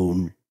one's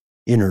own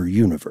inner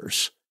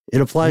universe.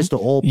 It applies to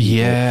all people.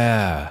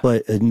 Yeah.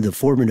 But in the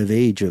formative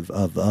age of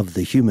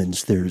the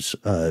humans, there's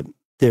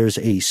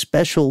a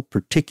special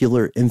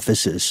particular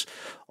emphasis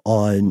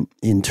on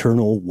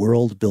internal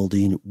world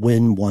building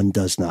when one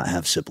does not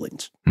have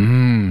siblings.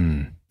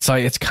 So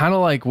it's kind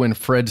of like when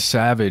Fred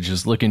Savage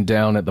is looking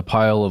down at the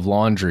pile of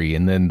laundry,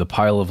 and then the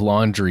pile of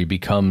laundry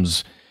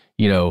becomes,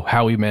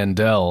 Howie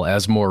Mandel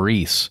as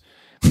Maurice.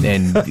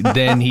 And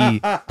then he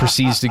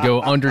proceeds to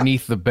go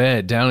underneath the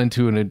bed down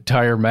into an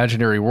entire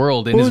imaginary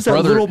world. And what his was that,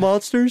 brother, Little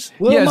Monsters?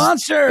 Little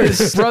monsters.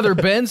 His brother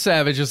Ben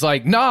Savage is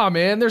like, nah,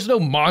 man, there's no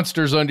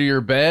monsters under your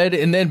bed.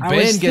 And then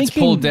Ben gets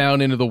pulled down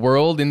into the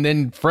world, and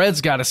then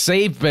Fred's got to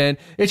save Ben.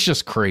 It's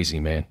just crazy,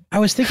 man. I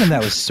was thinking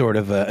that was sort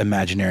of an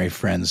imaginary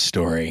friends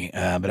story,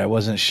 but I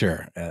wasn't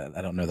sure. I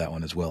don't know that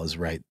one as well as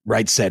Right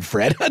Said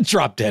Fred.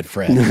 Drop Dead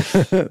Fred.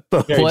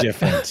 Very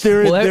different.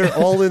 They're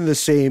all in the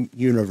same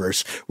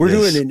universe. We're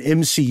doing an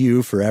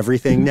MCU for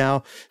everything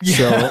now.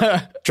 So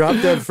Drop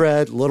Dead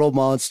Fred, Little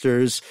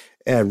Monsters,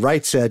 and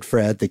Right Said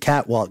Fred, the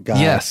catwalk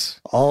guy. Yes.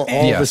 All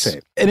the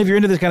same. And if you're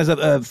into this kind of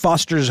stuff,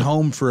 Foster's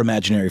Home for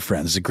Imaginary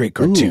Friends is a great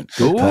cartoon.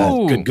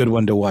 Good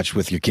one to watch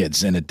with your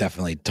kids. And it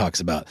definitely talks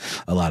about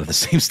a lot of the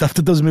same stuff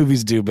that those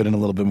movies do, but in a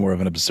little bit more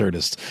of an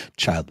absurdist,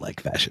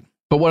 childlike fashion.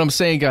 But what I'm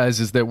saying, guys,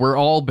 is that we're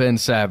all Ben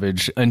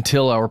Savage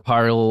until our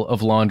pile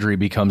of laundry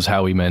becomes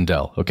Howie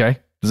Mandel. Okay?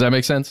 Does that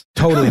make sense?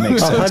 Totally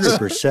makes sense.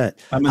 100%.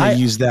 I'm going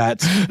to use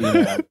that.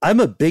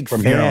 I'm a big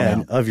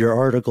fan of your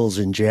articles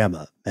in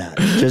JAMA, Matt.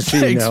 Just so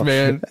Thanks, you know.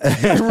 man.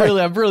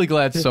 I'm really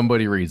glad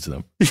somebody reads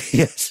them.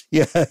 Yes.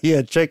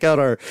 Yeah. Check out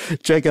our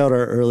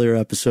earlier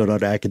episode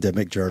on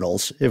academic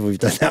journals if we've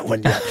done that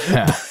one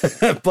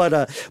yet.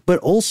 But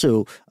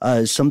also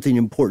something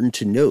important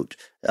to note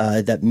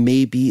that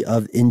may be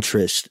of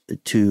interest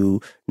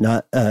to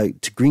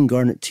Green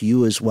Garnet, to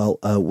you as well.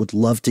 Would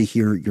love to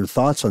hear your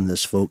thoughts on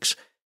this, folks.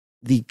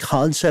 The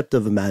concept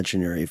of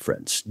imaginary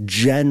friends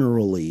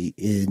generally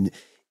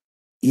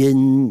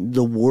in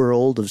the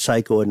world of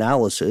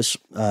psychoanalysis,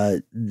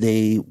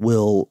 they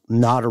will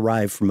not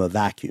arrive from a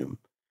vacuum.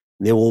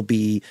 They will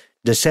be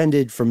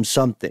descended from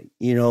something,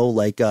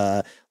 like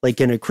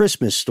in A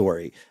Christmas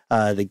Story,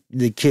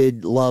 the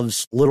kid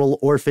loves little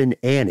orphan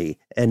Annie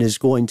and is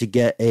going to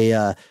get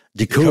a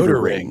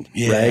decoder ring,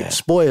 right?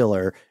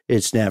 Spoiler,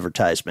 it's an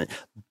advertisement,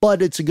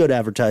 but it's a good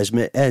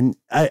advertisement. And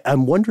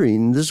I'm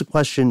wondering, this is a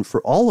question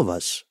for all of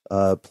us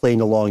playing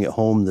along at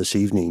home this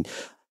evening.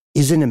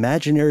 Is an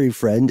imaginary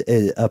friend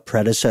a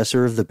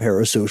predecessor of the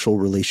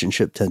parasocial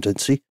relationship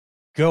tendency?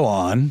 Go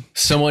on.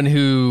 Someone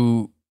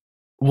who...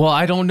 Well,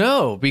 I don't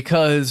know,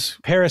 because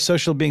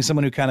parasocial being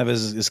someone who kind of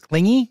is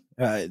clingy.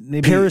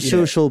 Maybe,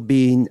 parasocial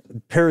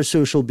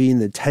being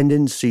the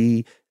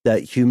tendency that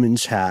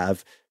humans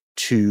have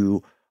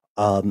to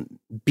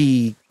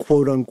be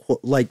quote unquote,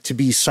 like to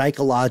be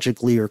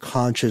psychologically or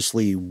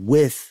consciously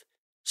with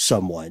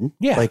someone,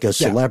 like a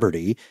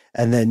celebrity,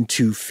 and then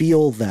to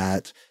feel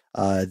that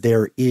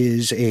there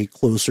is a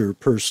closer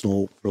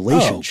personal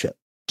relationship.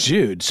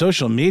 Dude,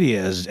 social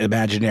media is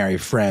imaginary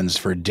friends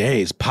for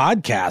days.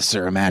 Podcasts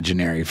are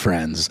imaginary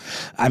friends.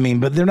 I mean,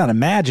 but they're not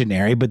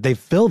imaginary, but they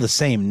fill the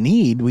same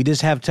need. We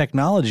just have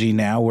technology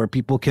now where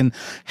people can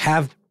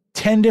have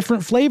 10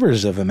 different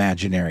flavors of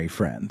imaginary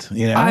friend.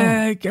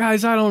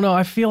 Guys, I don't know.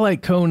 I feel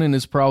like Conan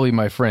is probably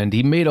my friend.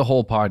 He made a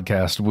whole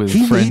podcast with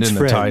friend in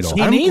the title.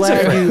 He needs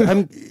a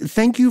friend.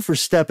 Thank you for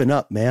stepping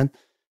up, man.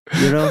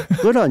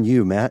 Good on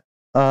you, Matt.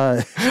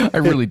 I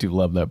really do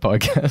love that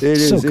podcast. It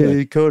is so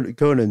good.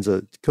 Conan's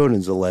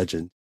a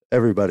legend.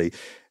 Everybody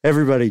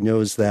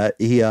knows that.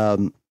 He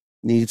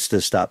needs to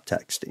stop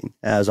texting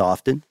as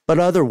often, but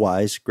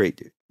otherwise, great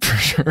dude. For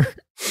sure.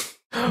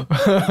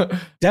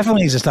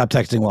 Definitely needs to stop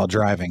texting while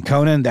driving.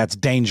 Conan, that's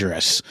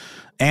dangerous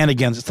and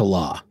against the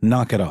law.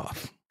 Knock it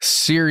off.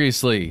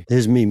 Seriously.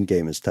 His meme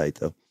game is tight,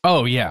 though.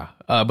 Oh, yeah.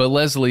 But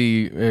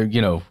Leslie,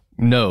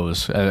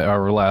 knows,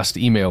 our last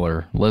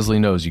emailer, Leslie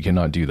knows you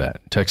cannot do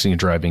that. Texting and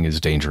driving is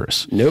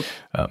dangerous. Nope.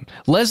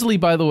 Leslie,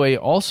 by the way,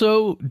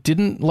 also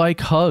didn't like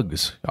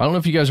hugs. I don't know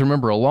if you guys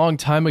remember, a long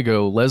time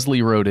ago,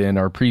 Leslie wrote in,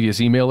 our previous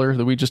emailer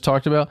that we just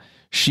talked about.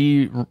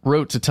 She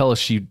wrote to tell us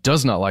she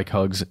does not like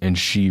hugs, and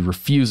she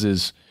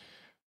refuses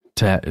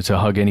to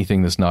hug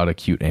anything that's not a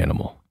cute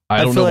animal.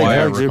 I don't know why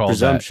I recall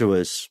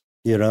presumptuous,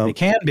 that.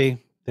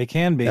 They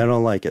can be. I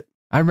don't like it.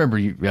 I remember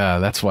you. Yeah,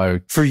 that's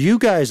why. For you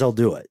guys, I'll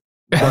do it.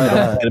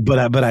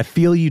 But I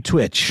feel you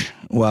twitch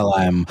while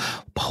I'm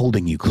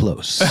holding you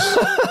close.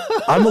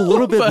 I'm a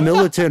little bit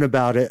militant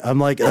about it. I'm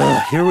like,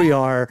 here we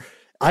are.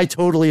 I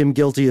totally am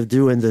guilty of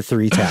doing the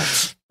 3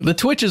 taps. The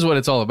twitch is what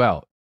it's all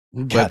about.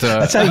 But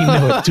that's how you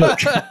know it took.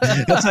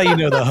 That's how you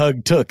know the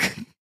hug took.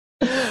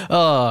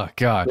 Oh,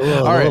 God.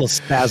 All right. Little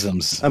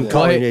spasms. I'm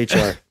calling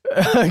HR.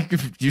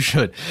 You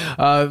should.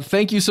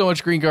 Thank you so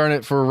much, Green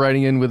Garnet, for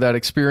writing in with that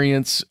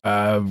experience.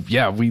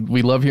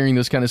 We love hearing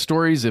those kind of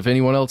stories. If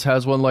anyone else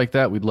has one like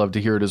that, we'd love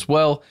to hear it as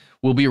well.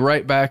 We'll be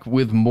right back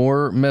with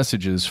more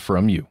messages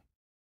from you.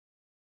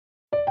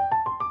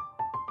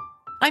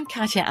 I'm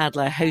Katya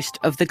Adler, host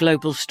of The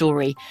Global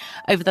Story.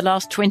 Over the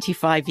last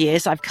 25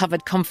 years, I've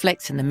covered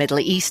conflicts in the Middle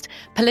East,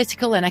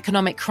 political and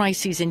economic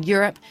crises in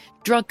Europe,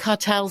 drug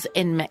cartels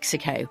in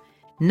Mexico.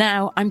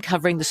 Now I'm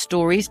covering the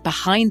stories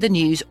behind the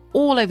news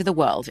all over the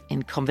world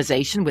in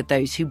conversation with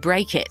those who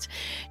break it.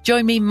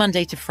 Join me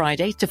Monday to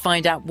Friday to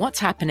find out what's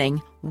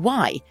happening,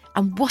 why,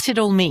 and what it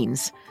all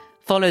means.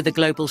 Follow The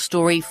Global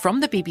Story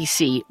from the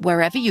BBC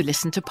wherever you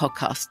listen to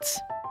podcasts.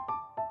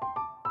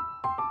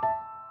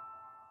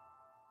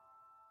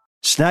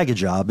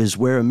 Snagajob is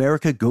where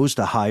America goes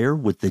to hire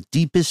with the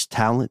deepest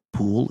talent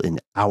pool in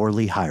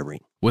hourly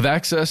hiring. With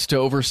access to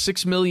over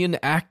 6 million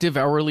active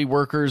hourly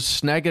workers,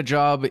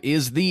 Snagajob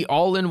is the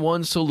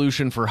all-in-one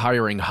solution for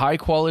hiring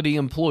high-quality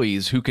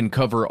employees who can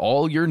cover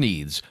all your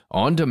needs,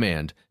 on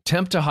demand,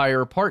 temp to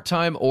hire,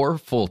 part-time or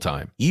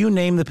full-time. You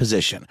name the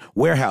position: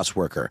 warehouse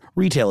worker,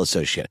 retail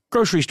associate,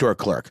 grocery store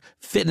clerk,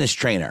 fitness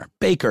trainer,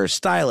 baker,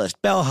 stylist,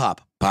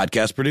 bellhop,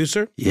 podcast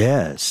producer.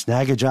 Yeah,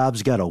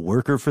 Snagajob's got a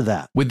worker for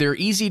that. With their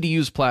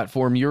easy-to-use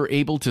platform, you're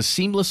able to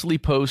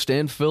seamlessly post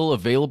and fill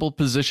available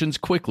positions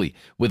quickly,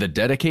 with a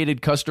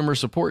dedicated customer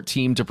support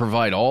team to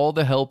provide all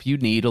the help you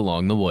need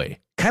along the way.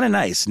 Kind of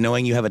nice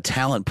knowing you have a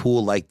talent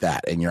pool like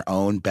that in your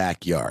own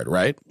backyard,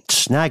 right?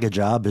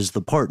 Snagajob is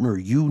the partner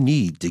you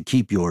need to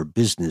keep your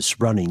business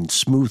running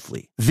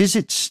smoothly.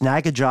 Visit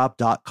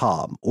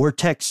snagajob.com or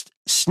text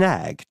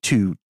SNAG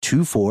to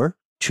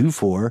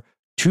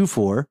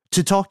 242424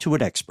 to talk to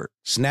an expert.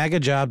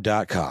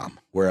 Snagajob.com,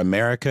 where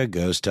America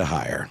goes to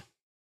hire.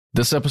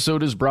 This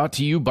episode is brought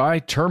to you by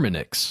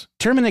Terminix.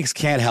 Terminix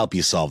can't help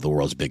you solve the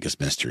world's biggest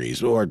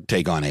mysteries or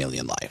take on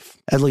alien life.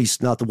 At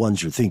least not the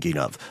ones you're thinking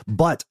of.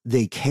 But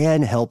they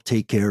can help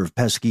take care of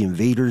pesky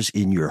invaders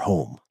in your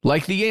home.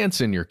 Like the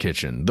ants in your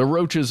kitchen, the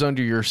roaches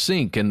under your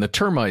sink, and the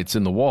termites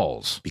in the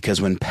walls.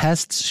 Because when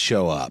pests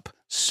show up,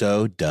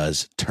 so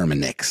does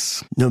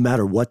Terminix. No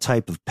matter what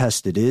type of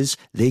pest it is,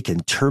 they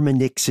can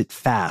Terminix it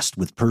fast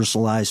with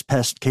personalized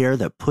pest care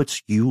that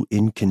puts you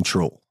in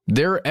control.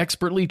 Their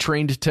expertly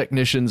trained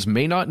technicians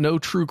may not know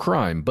true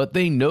crime, but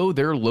they know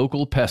their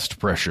local pest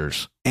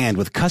pressures. And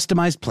with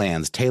customized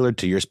plans tailored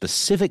to your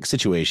specific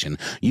situation,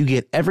 you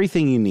get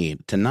everything you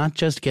need to not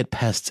just get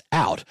pests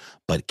out,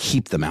 but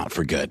keep them out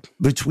for good.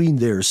 Between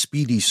their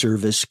speedy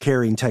service,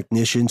 caring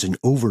technicians, and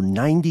over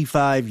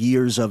 95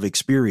 years of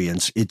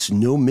experience, it's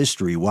no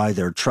mystery why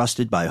they're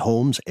trusted by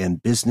homes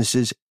and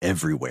businesses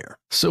everywhere.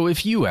 So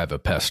if you have a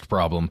pest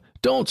problem,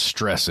 don't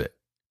stress it.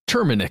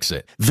 Terminix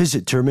it.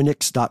 Visit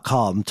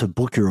Terminix.com to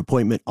book your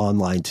appointment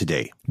online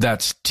today.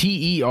 That's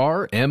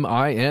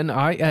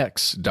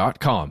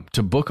TERMINIX.com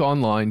to book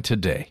online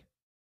today.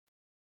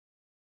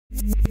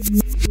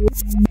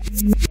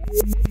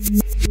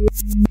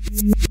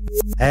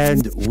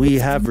 And we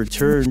have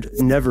returned.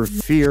 Never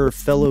fear,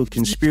 fellow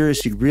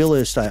conspiracy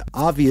realist. I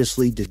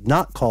obviously did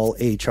not call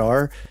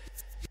HR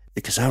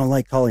because I don't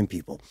like calling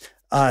people.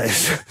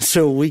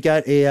 So we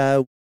got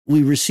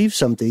we received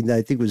something that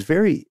I think was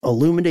very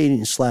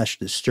illuminating /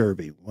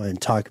 disturbing. I want to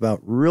talk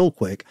about real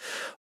quick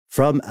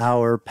from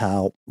our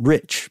pal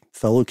Rich,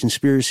 fellow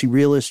conspiracy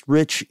realist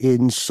Rich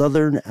in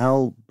Southern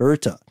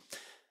Alberta.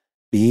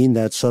 Being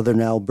that Southern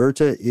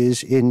Alberta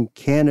is in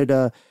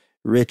Canada,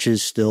 Rich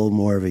is still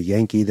more of a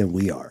Yankee than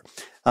we are.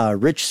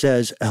 Rich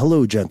says,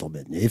 "Hello,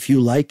 gentlemen. If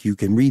you like, you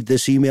can read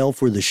this email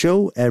for the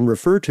show and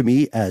refer to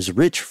me as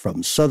Rich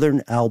from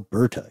Southern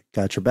Alberta."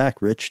 Got your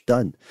back, Rich.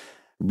 Done.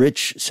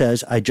 Rich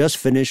says, "I just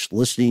finished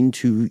listening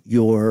to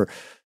your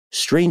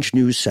strange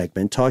news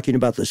segment talking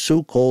about the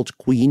so-called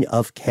Queen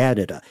of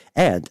Canada.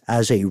 And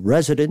as a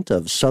resident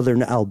of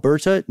Southern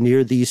Alberta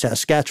near the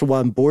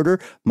Saskatchewan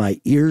border,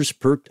 my ears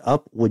perked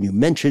up when you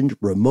mentioned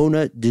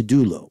Ramona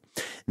Didulo.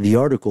 The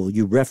article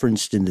you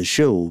referenced in the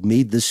show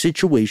made the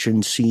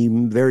situation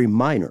seem very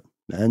minor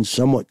and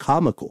somewhat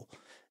comical,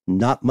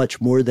 not much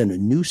more than a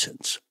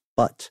nuisance.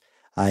 But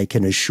I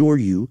can assure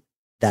you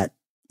that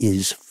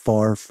is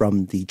far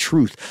from the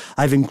truth.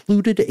 I've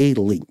included a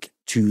link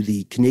to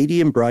the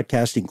Canadian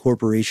Broadcasting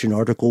Corporation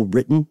article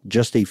written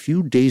just a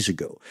few days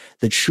ago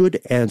that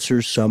should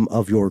answer some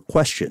of your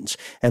questions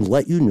and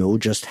let you know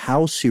just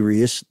how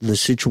serious the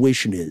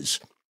situation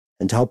is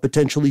and how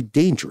potentially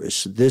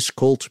dangerous this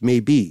cult may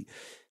be.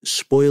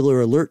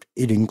 Spoiler alert,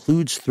 it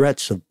includes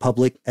threats of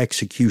public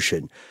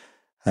execution.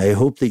 I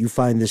hope that you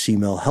find this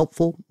email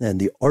helpful and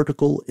the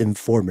article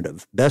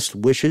informative. Best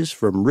wishes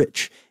from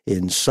Rich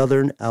in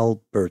Southern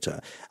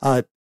Alberta."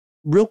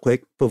 Real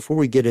quick, before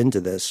we get into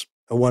this,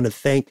 I want to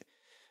thank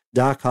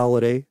Doc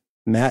Holliday,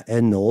 Matt,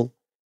 and Noel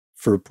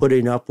for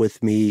putting up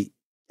with me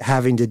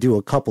having to do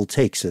a couple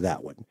takes of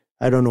that one.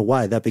 I don't know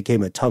why that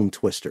became a tongue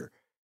twister.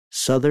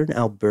 Southern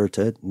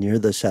Alberta near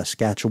the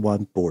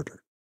Saskatchewan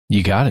border.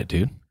 You got it,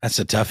 dude. That's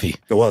a toughie.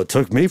 Well, it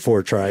took me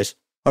 4 tries.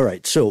 All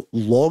right, so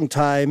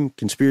longtime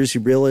conspiracy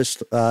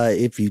realist,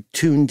 if you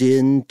tuned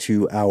in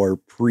to our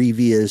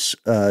previous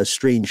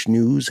strange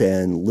news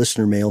and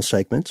listener mail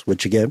segments,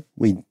 which again,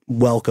 we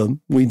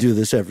welcome. We do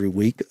this every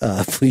week.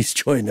 Please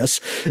join us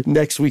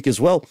next week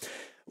as well.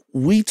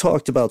 We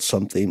talked about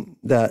something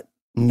that,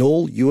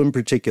 Noel, you in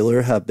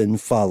particular have been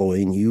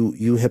following.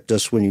 You hipped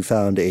us when you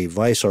found a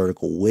Vice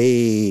article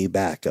way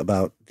back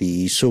about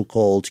the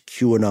so-called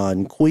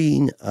QAnon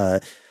queen.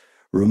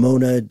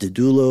 Ramona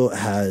Didulo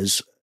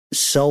has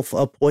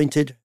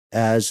self-appointed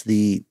as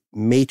the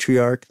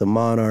matriarch, the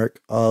monarch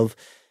of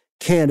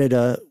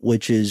Canada,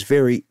 which is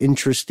very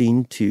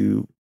interesting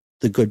to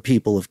the good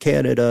people of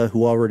Canada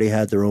who already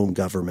had their own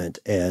government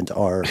and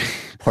are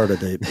part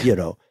of the,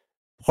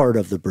 part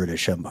of the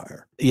British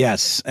Empire.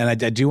 Yes, and I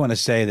do want to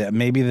say that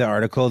maybe the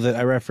article that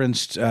I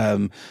referenced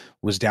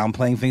was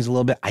downplaying things a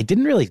little bit. I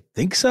didn't really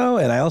think so,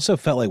 and I also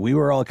felt like we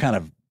were all kind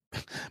of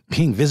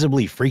being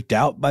visibly freaked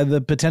out by the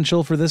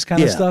potential for this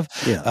kind of stuff.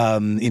 Yeah.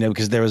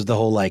 Because there was the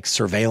whole like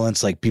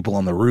surveillance, like people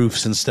on the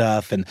roofs and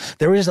stuff, and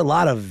there was just a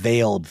lot of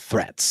veiled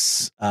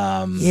threats.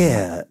 I'm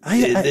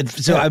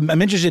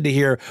interested to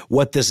hear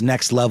what this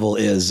next level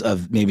is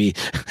of maybe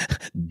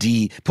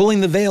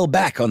pulling the veil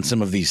back on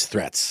some of these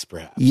threats,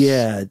 perhaps.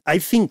 Yeah, I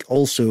think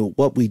also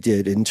what we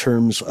did in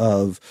terms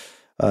of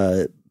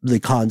the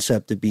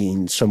concept of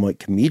being somewhat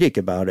comedic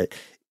about it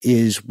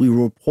is we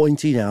were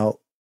pointing out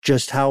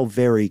just how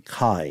very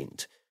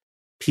kind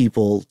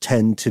people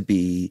tend to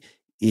be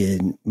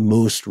in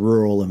most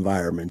rural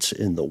environments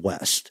in the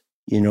West.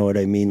 You know what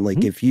I mean?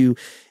 Like if you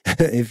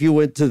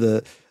went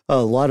to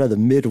a lot of the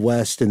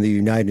Midwest in the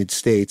United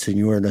States and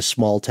you were in a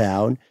small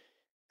town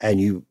and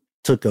you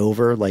took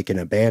over like an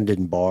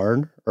abandoned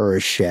barn or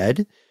a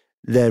shed,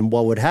 then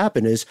what would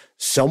happen is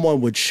someone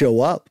would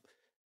show up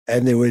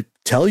and they would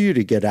tell you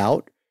to get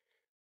out,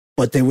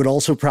 but they would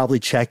also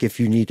probably check if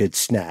you needed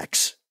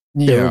snacks.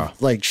 They would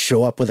like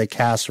show up with a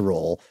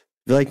casserole.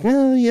 Be like,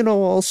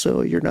 also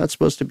you're not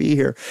supposed to be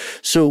here.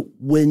 So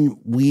when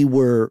we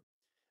were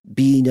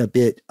being a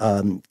bit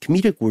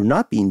comedic, we're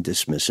not being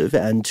dismissive.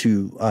 And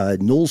to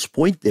Noel's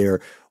point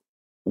there,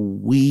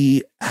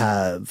 we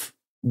have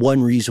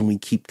one reason we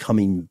keep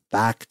coming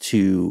back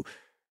to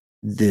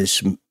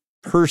this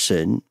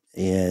person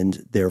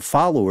and their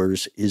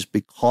followers is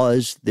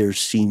because there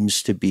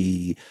seems to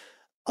be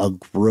a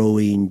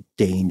growing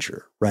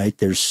danger, right?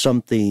 There's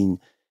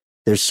something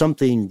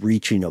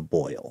reaching a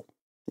boil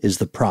is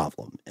the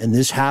problem. And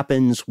this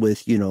happens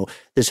with,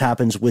 this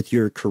happens with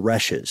your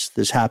Koreshes.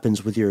 This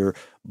happens with your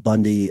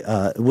Bundy,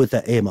 with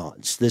the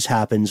Amons. This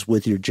happens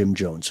with your Jim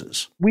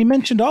Joneses. We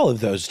mentioned all of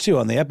those too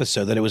on the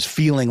episode, that it was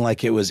feeling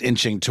like it was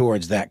inching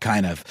towards that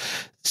kind of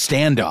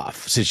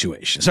standoff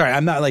situation. Sorry,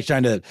 I'm not like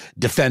trying to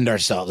defend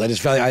ourselves. I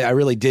just felt like I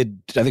really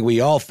did. I think we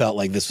all felt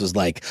like this was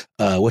like,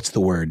 what's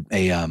the word?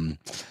 A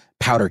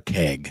powder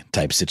keg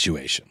type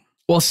situation.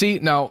 Well, see,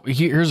 now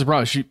here's the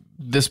problem.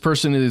 This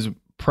person is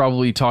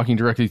probably talking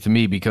directly to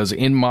me because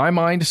in my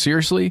mind,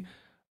 seriously,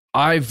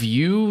 I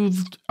viewed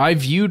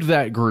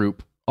that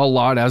group a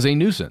lot as a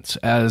nuisance,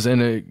 as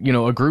a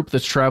group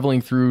that's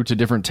traveling through to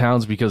different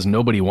towns because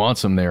nobody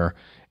wants them there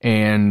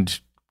and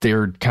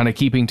they're kind of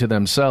keeping to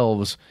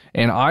themselves.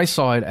 And I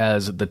saw it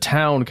as the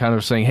town kind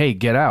of saying, "Hey,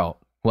 get out.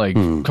 Like,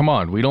 come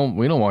on. We don't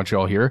want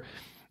y'all here."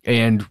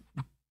 And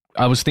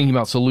I was thinking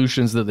about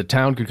solutions that the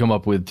town could come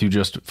up with to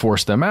just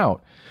force them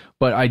out.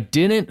 But I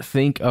didn't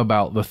think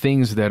about the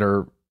things that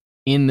are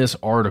in this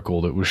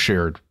article that was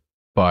shared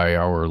by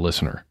our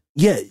listener.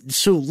 Yeah,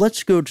 so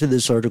let's go to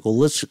this article.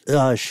 Let's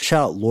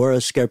shout Laura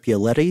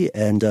Scarpioletti,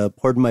 and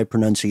pardon my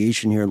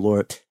pronunciation here,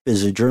 Laura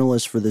is a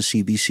journalist for the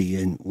CBC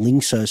and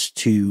links us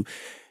to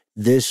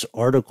this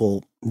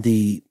article.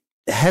 The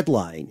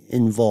headline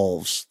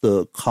involves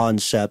the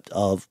concept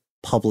of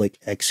public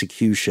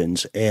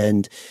executions,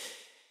 and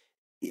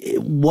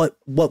what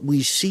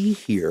we see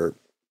here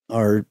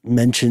are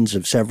mentions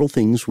of several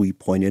things we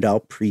pointed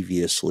out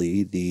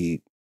previously: the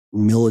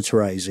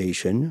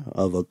militarization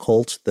of a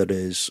cult that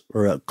is,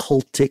 or a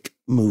cultic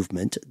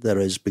movement that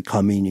is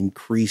becoming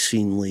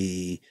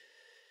increasingly,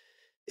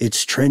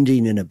 it's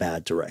trending in a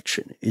bad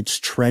direction. It's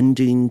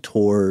trending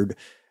toward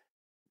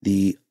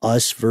the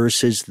us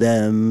versus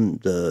them,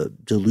 the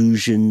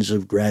delusions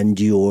of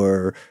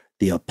grandeur,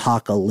 the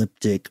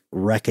apocalyptic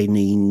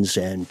reckonings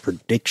and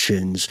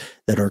predictions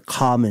that are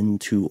common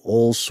to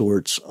all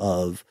sorts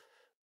of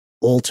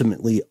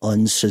ultimately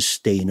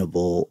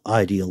unsustainable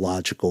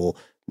ideological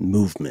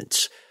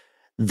movements.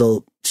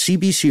 The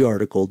CBC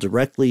article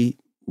directly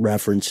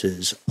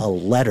references a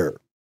letter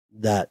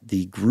that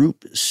the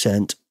group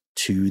sent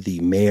to the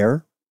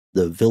mayor,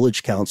 the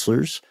village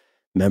councilors,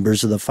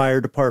 members of the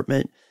fire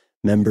department,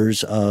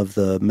 members of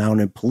the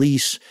mounted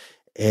police,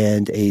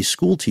 and a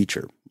school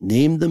teacher.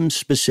 Named them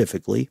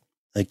specifically,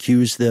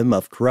 accused them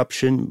of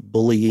corruption,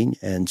 bullying,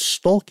 and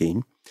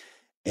stalking,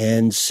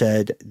 and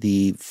said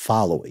the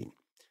following: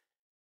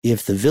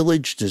 if the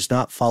village does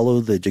not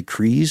follow the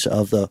decrees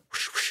of the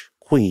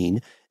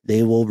queen,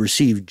 they will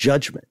receive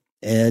judgment.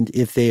 And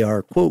if they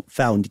are, quote,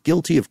 found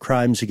guilty of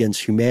crimes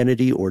against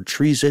humanity or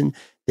treason,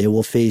 they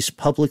will face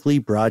publicly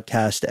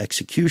broadcast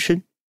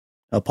execution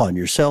upon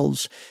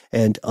yourselves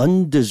and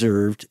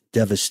undeserved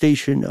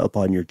devastation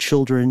upon your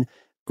children,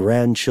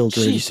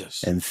 grandchildren,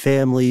 and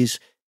families.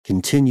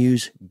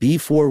 Continues, be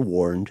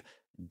forewarned,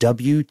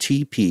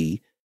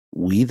 WTP,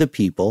 we the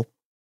people.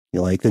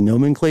 You like the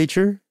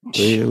nomenclature?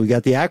 We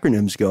got the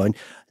acronyms going.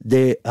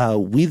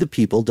 We the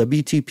people,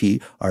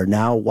 WTP, are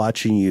now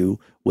watching you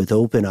with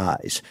open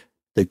eyes.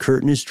 The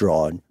curtain is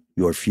drawn.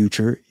 Your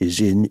future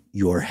is in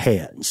your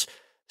hands.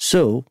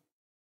 So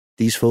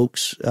these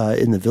folks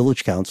in the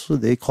village council,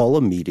 they call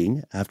a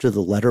meeting after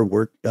the letter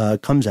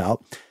comes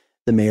out.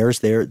 The mayor's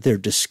there. They're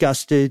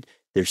disgusted.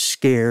 They're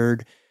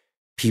scared.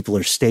 People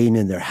are staying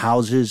in their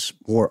houses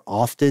more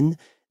often.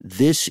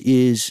 This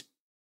is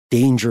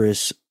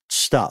dangerous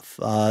stuff.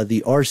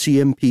 The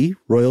RCMP,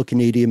 Royal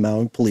Canadian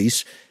Mounted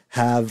Police,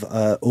 have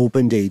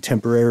opened a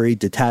temporary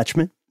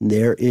detachment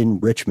there in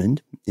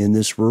Richmond, in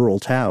this rural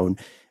town.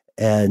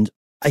 And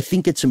I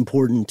think it's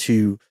important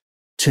to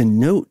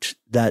note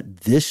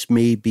that this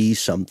may be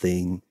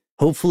something,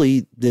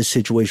 hopefully this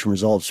situation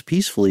resolves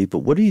peacefully, but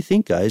what do you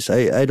think, guys?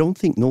 I don't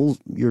think, Noel,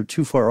 you're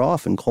too far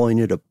off in calling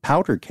it a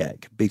powder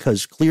keg,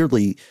 because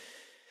clearly,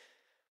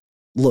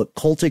 look,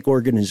 cultic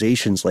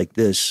organizations like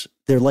this,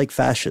 they're like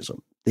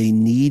fascism. They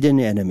need an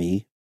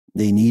enemy.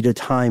 They need a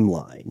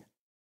timeline,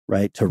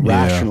 right, to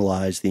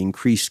rationalize the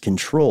increased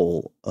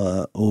control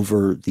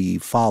over the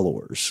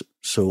followers.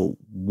 So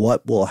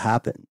what will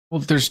happen?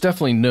 Well, there's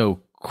definitely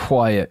no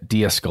quiet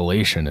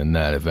de-escalation in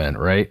that event,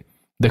 right?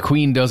 The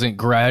queen doesn't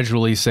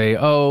gradually say,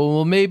 oh,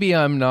 well, maybe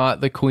I'm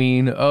not the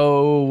queen.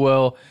 Oh,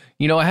 well,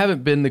 I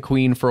haven't been the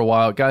queen for a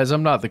while. Guys,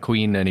 I'm not the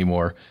queen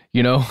anymore.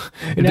 No,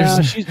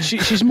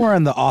 she's more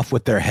in the off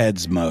with their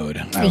heads mode,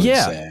 I would say.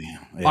 Yeah.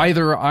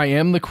 Either I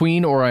am the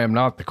queen or I am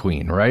not the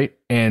queen, right?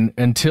 And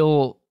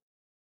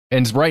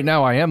right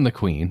now I am the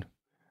queen.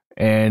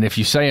 And if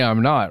you say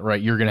I'm not,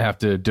 right, you're going to have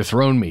to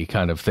dethrone me,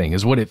 kind of thing,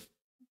 is what it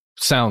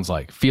sounds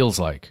like, feels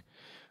like.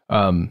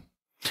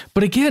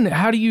 But again,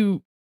 how do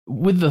you,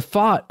 with the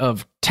thought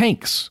of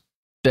tanks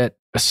that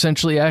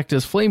essentially act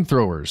as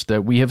flamethrowers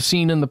that we have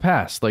seen in the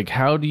past, like,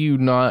 how do you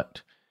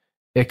not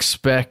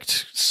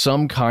expect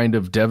some kind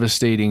of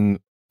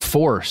devastating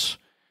force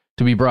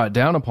to be brought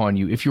down upon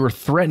you if you were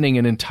threatening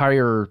an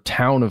entire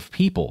town of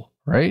people,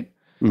 right?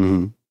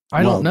 Mm-hmm.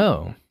 I don't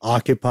know.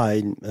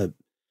 Occupying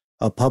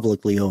a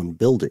publicly owned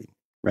building,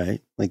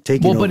 right? Like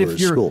taking over a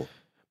school.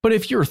 But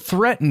if you're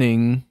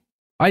threatening,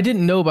 I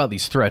didn't know about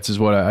these threats is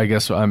what I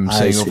guess I'm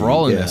saying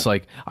overall in this.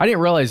 Like, I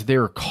didn't realize they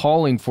were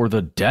calling for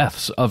the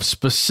deaths of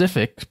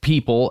specific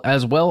people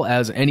as well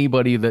as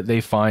anybody that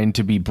they find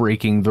to be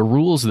breaking the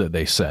rules that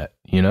they set,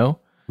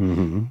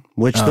 Mm-hmm.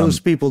 Which those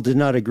people did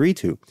not agree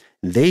to.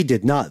 They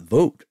did not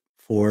vote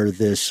for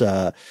this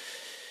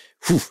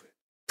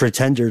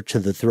pretender to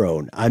the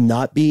throne. I'm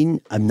not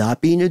being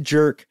a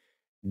jerk.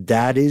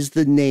 That is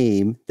the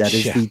name. That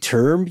is the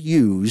term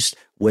used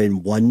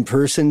when one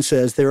person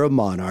says they're a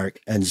monarch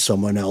and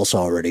someone else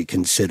already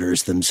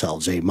considers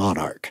themselves a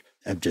monarch.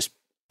 I'm just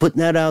putting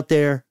that out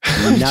there.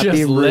 Not just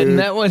being letting rude.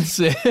 that one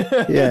sit.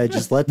 Yeah,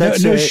 just let that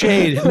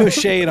sit. No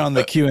shade on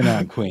the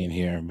QAnon queen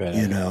here, but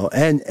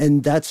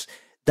and that's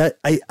that.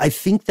 I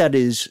think that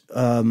is.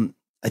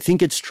 I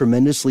think it's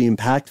tremendously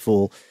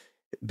impactful,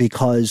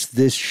 because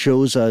this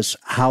shows us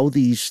how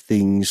these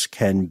things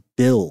can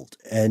build.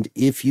 And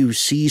if you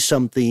see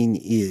something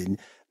in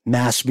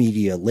mass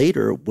media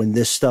later, when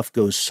this stuff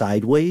goes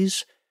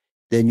sideways,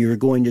 then you're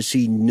going to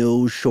see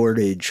no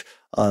shortage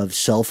of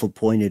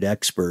self-appointed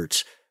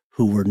experts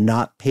who were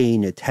not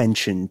paying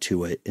attention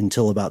to it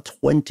until about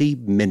 20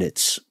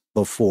 minutes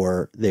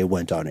before they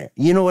went on air.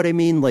 You know what I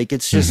mean? Like,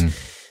 it's just...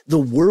 The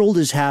world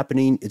is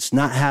happening. It's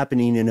not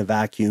happening in a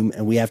vacuum,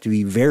 and we have to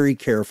be very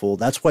careful.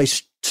 That's why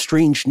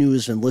Strange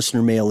News and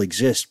Listener Mail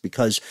exist,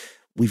 because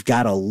we've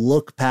got to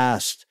look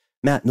past.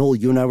 Matt, Noel,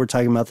 you and I were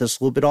talking about this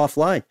a little bit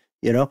offline,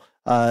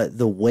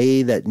 the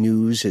way that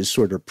news is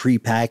sort of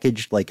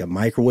prepackaged like a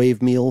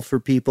microwave meal for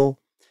people.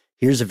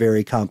 Here's a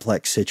very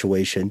complex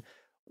situation.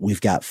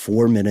 We've got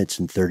 4 minutes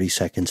and 30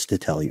 seconds to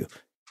tell you,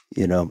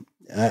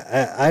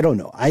 I don't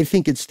know. I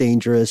think it's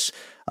dangerous.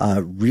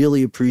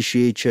 Really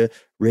appreciate you,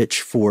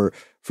 Rich, for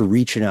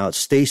reaching out.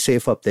 Stay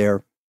safe up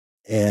there,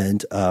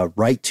 and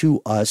write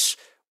to us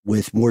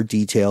with more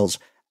details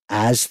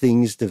as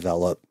things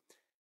develop.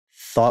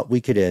 Thought we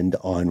could end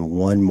on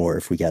one more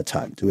if we got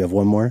time. Do we have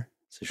one more?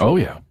 Oh,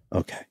 yeah.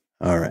 Okay.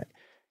 All right.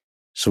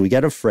 So we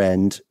got a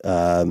friend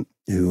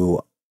who,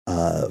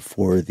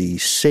 for the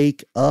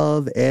sake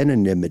of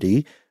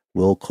anonymity,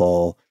 we'll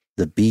call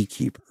the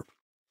beekeeper.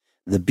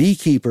 The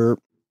beekeeper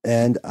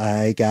and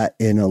I got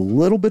in a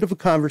little bit of a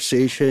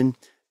conversation,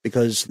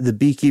 because the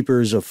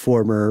beekeeper is a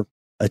former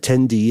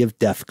attendee of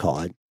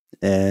DEFCON,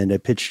 and I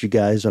pitched you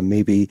guys on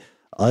maybe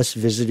us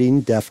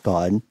visiting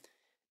DEFCON.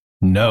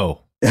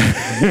 No.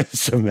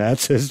 So Matt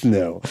says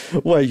no.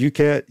 What, you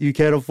can't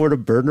afford a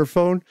burner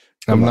phone?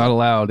 I'm not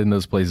allowed in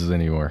those places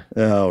anymore.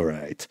 All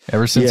right.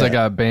 Ever since I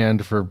got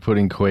banned for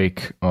putting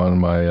Quake on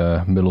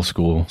my middle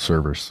school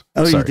servers.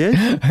 Oh, sorry. You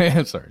did?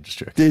 I'm sorry, just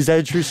joking. Is that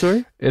a true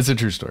story? It's a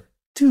true story.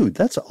 Dude,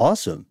 that's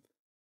awesome.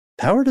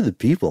 Power to the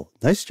people.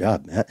 Nice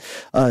job, Matt.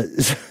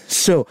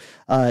 So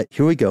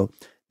here we go.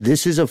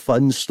 This is a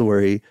fun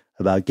story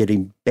about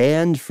getting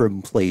banned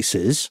from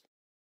places.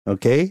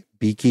 Okay,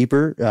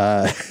 beekeeper.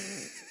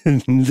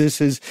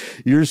 This is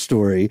your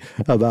story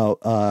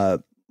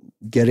about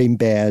getting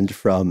banned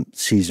from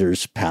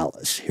Caesar's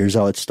Palace. Here's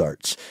how it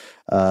starts.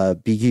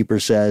 Beekeeper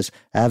says,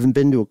 I haven't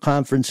been to a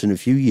conference in a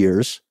few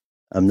years.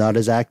 I'm not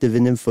as active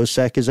in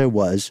InfoSec as I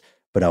was,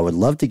 but I would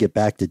love to get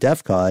back to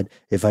DEFCON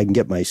if I can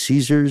get my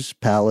Caesar's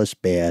Palace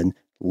ban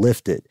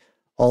lifted.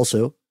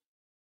 Also,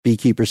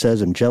 Beekeeper says,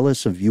 I'm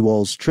jealous of you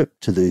all's trip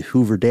to the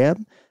Hoover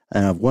Dam,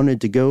 and I've wanted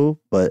to go,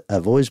 but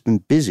I've always been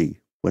busy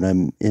when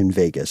I'm in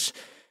Vegas.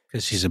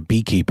 Because she's a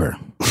beekeeper.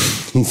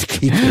 He's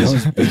keeping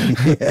those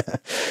bees. Yeah.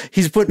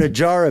 He's putting a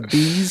jar of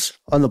bees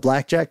on the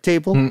blackjack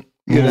table.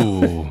 You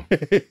know?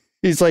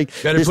 He's like,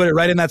 better put it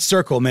right in that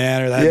circle,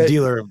 man, or that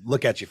dealer will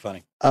look at you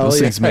funny. Those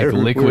things make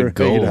liquid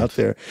gold out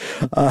there.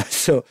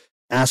 So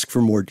ask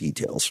for more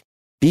details.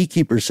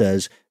 Beekeeper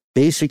says,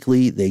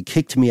 basically, they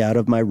kicked me out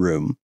of my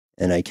room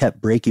and I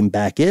kept breaking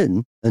back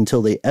in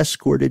until they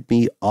escorted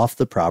me off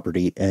the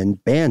property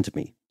and banned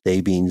me, they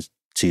being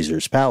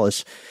Caesar's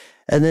Palace.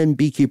 And then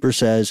Beekeeper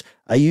says,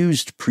 I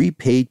used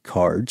prepaid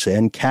cards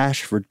and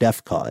cash for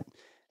DEFCON,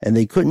 and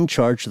they couldn't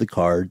charge the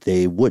card.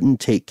 They wouldn't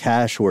take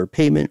cash or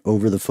payment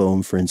over the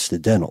phone for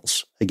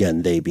incidentals.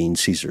 Again, they being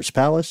Caesar's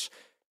Palace.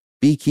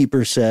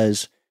 Beekeeper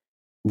says,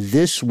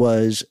 this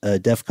was a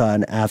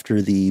DEFCON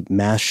after the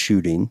mass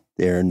shooting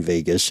there in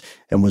Vegas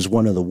and was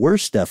one of the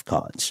worst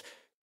DEFCONs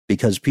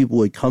because people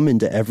would come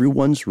into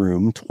everyone's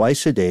room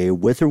twice a day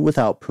with or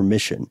without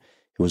permission.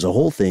 It was a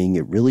whole thing.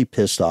 It really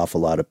pissed off a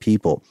lot of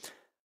people.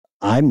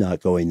 I'm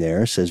not going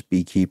there, says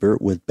Beekeeper,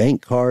 with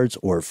bank cards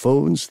or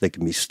phones that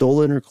can be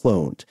stolen or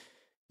cloned.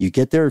 You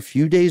get there a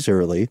few days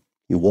early,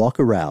 you walk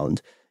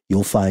around,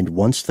 you'll find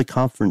once the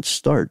conference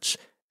starts,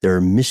 there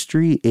are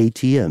mystery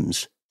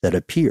ATMs that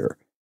appear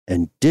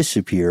and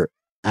disappear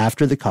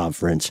after the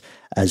conference,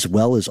 as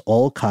well as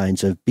all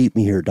kinds of, beat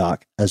me here,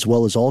 Doc, as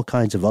well as all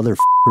kinds of other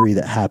f***ery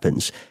that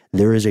happens.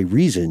 There is a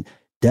reason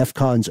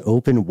DEFCON's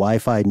open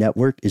Wi-Fi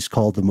network is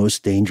called the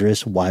most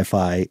dangerous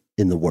Wi-Fi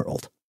in the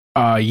world.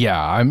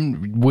 I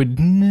would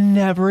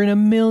never in a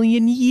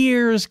million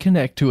years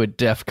connect to a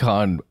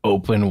DEFCON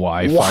open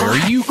Wi-Fi. Why?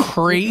 Are you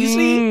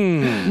crazy?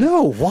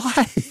 No,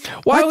 why?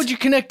 Why would you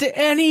connect to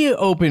any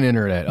open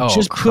internet? Oh,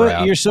 just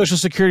crap. put your social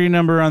security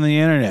number on the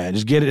internet.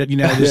 Just get it,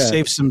 just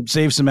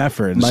save some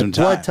effort and My some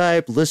time. blood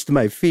type, list of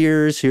my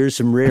fears, here's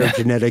some rare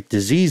genetic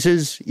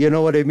diseases. You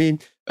know what I mean?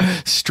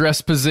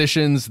 Stress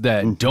positions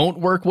that don't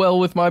work well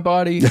with my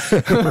body.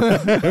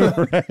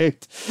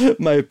 Right.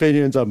 My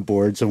opinions on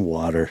boards and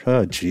water.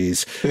 Oh,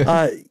 geez.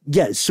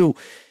 So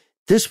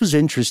this was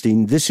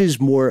interesting. This is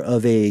more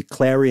of a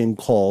clarion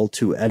call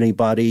to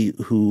anybody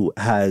who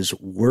has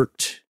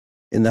worked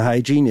in the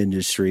hygiene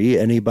industry,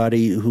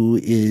 anybody who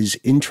is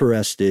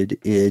interested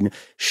in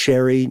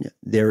sharing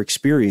their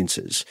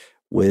experiences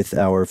with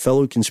our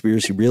fellow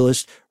conspiracy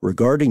realists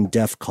regarding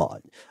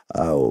DEFCON.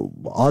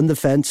 On the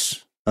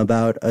fence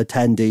about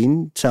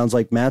attending. Sounds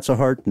like Matt's a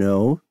hard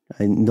no.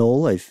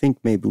 Noel, I think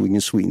maybe we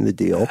can sweeten the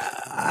deal.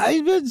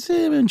 I'm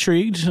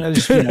intrigued.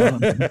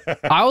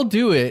 I'll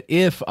do it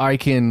if I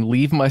can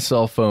leave my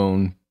cell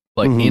phone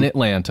in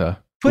Atlanta.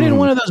 Put in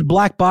one of those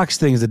black box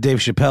things that Dave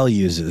Chappelle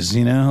uses,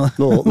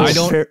 Little I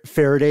don't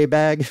Faraday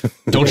bag.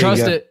 Don't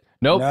trust it.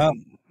 Nope. No.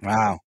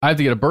 Wow. I have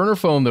to get a burner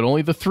phone that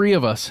only the three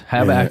of us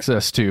have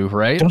access to,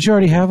 right? Don't you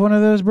already have one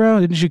of those, bro?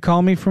 Didn't you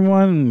call me from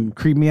one and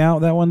creep me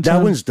out that one time?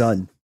 That one's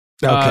done.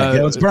 Okay,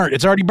 it's burnt.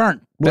 It's already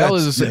burnt. That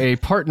was a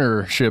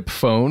partnership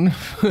phone.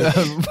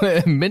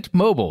 Mint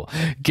Mobile.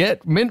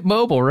 Get Mint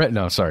Mobile right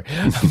now. Sorry.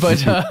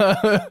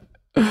 But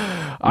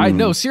I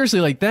know,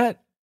 seriously, like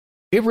that,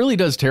 it really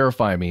does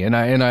terrify me. And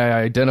I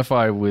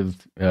identify with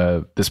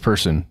this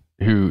person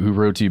who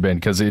wrote to you, Ben,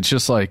 because it's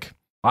just like,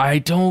 I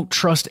don't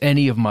trust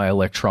any of my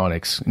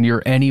electronics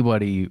near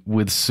anybody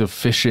with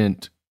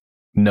sufficient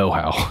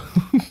know-how.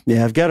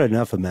 Yeah, I've got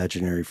enough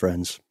imaginary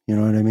friends. You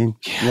know what I mean?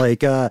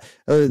 Like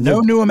no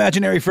new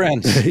imaginary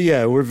friends.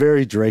 Yeah, we're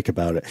very Drake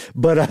about it.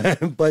 But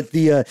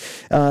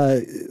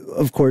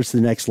of course, the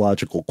next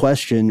logical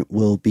question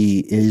will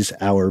be: is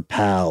our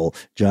pal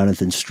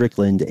Jonathan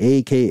Strickland,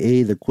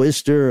 aka the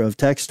Quister of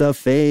Tech Stuff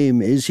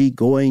fame, is he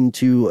going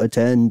to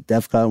attend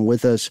DEFCON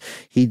with us?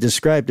 He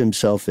described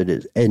himself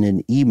in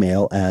an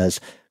email as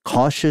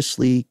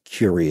cautiously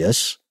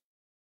curious,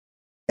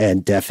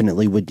 and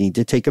definitely would need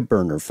to take a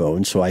burner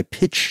phone. So I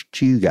pitched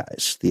to you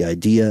guys the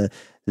idea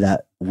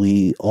that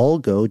we all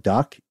go,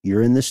 Doc,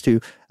 you're in this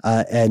too,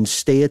 and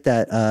stay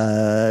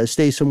at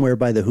stay somewhere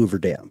by the Hoover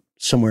Dam,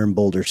 somewhere in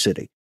Boulder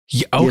City.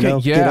 Yeah,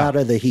 okay, Get out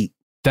of the heat.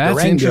 That's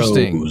Durango's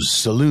interesting.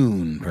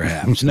 Saloon,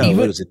 perhaps. No,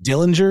 what is it?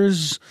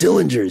 Dillinger's?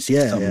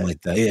 Yeah. Something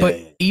like that. Yeah.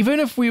 But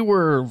even if we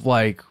were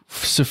like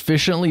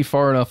sufficiently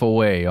far enough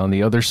away on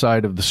the other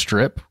side of the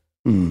strip,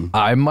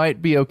 I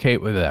might be okay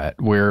with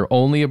that, where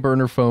only a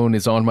burner phone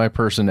is on my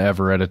person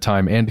ever at a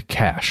time, and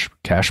cash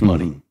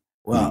money.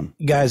 Well,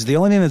 guys, the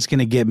only thing that's going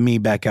to get me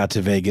back out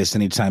to Vegas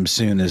anytime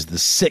soon is the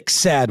Sick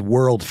Sad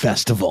World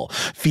Festival,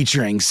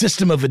 featuring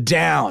System of a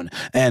Down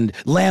and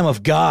Lamb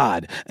of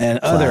God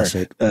and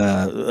Classic.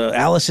 other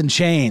Alice in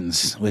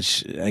Chains,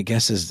 which I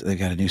guess they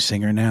got a new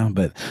singer now.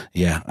 But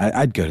yeah,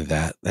 I'd go to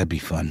that. That'd be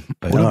fun.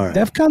 But right.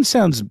 DEFCON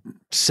sounds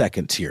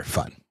second tier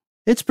fun.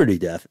 It's pretty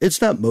deaf. It's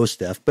not most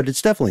deaf, but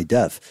it's definitely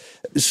deaf.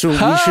 So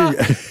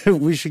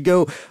we should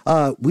go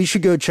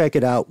check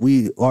it out.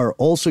 We are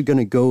also going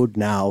to go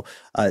now.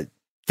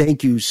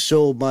 Thank you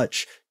so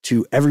much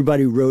to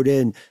everybody who wrote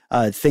in.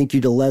 Thank you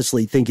to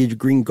Leslie. Thank you to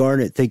Green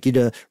Garnet. Thank you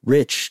to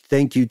Rich.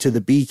 Thank you to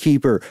the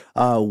Beekeeper.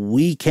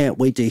 We can't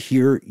wait to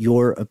hear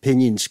your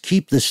opinions.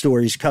 Keep the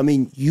stories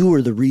coming. You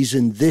are the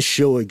reason this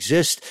show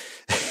exists.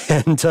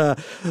 And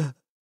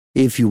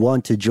if you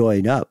want to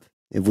join up,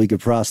 if we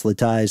could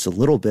proselytize a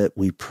little bit,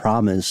 we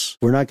promise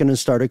we're not going to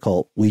start a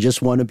cult. We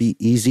just want to be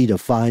easy to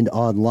find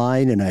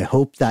online. And I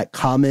hope that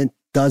comment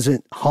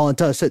doesn't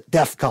haunt us at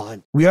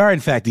DEFCON. We are, in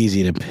fact,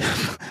 easy to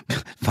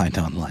find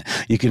online.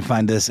 You can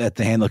find us at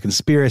the handle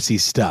Conspiracy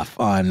Stuff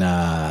on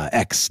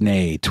X,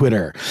 nay,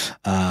 Twitter,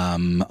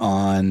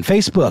 on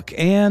Facebook,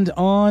 and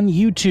on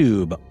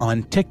YouTube.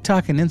 On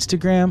TikTok and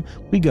Instagram,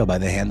 we go by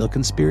the handle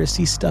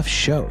Conspiracy Stuff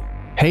Show.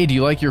 Hey, do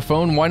you like your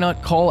phone? Why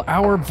not call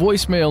our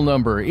voicemail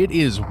number? It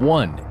is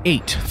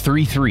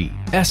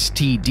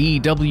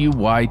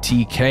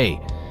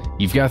 1-833-STDWYTK.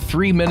 You've got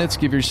 3 minutes.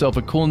 Give yourself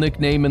a cool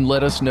nickname and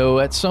let us know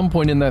at some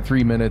point in that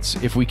 3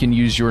 minutes if we can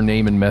use your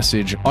name and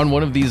message on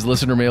one of these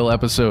listener mail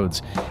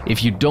episodes.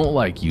 If you don't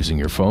like using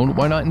your phone,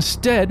 why not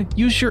instead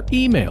use your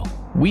email?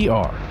 We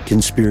are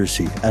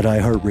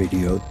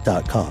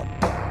conspiracy@iheartradio.com.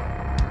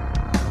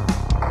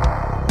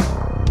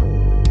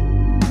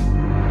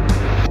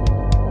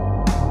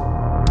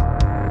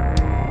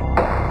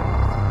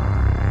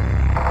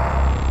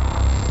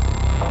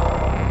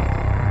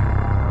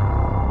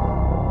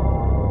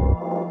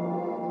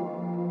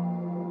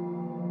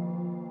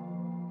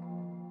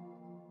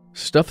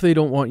 Stuff They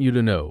Don't Want You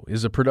to Know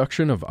is a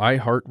production of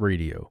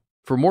iHeartRadio.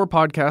 For more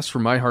podcasts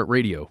from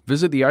iHeartRadio,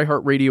 visit the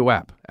iHeartRadio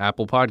app,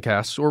 Apple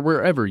Podcasts, or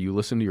wherever you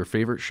listen to your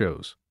favorite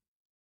shows.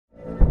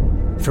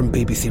 From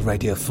BBC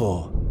Radio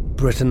 4,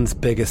 Britain's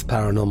biggest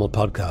paranormal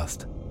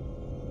podcast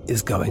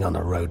is going on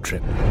a road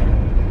trip.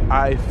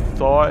 I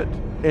thought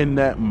in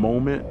that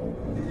moment,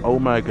 oh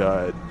my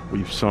God,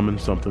 we've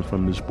summoned something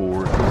from this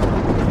board.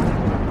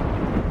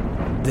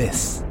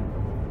 This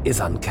is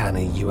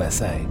Uncanny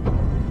USA.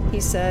 He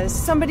says,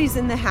 somebody's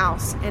in the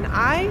house, and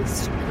I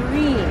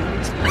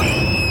screamed.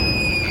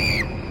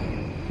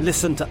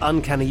 Listen to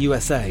Uncanny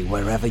USA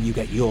wherever you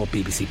get your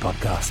BBC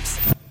podcasts,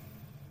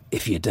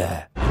 if you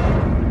dare.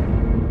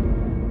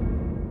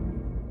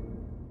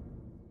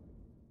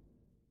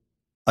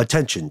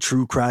 Attention,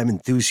 true crime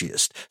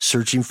enthusiast.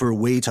 Searching for a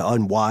way to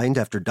unwind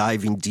after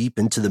diving deep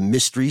into the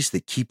mysteries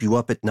that keep you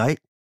up at night?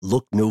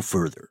 Look no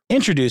further.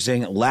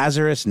 Introducing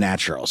Lazarus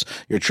Naturals,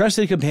 your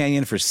trusted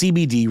companion for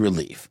CBD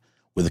relief.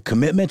 With a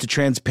commitment to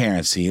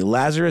transparency,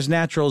 Lazarus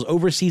Naturals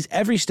oversees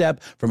every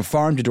step from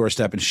farm to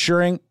doorstep,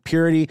 ensuring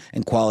purity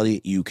and quality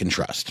you can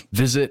trust.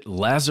 Visit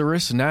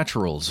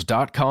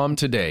LazarusNaturals.com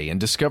today and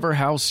discover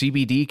how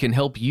CBD can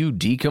help you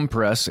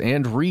decompress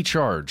and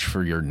recharge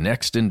for your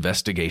next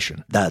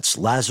investigation. That's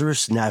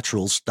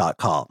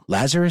LazarusNaturals.com.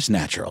 Lazarus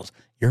Naturals,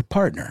 your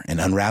partner in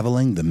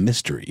unraveling the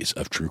mysteries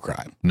of true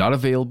crime. Not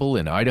available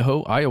in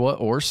Idaho, Iowa,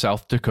 or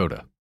South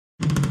Dakota.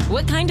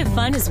 What kind of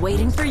fun is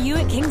waiting for you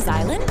at Kings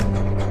Island?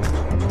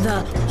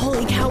 The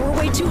holy cow, we're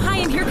way too high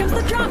and here comes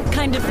the drop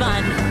kind of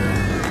fun.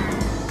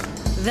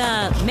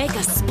 The make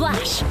a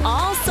splash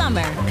all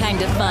summer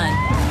kind of fun.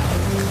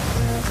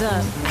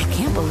 The I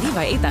can't believe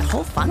I ate that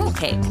whole funnel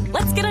cake.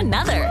 Let's get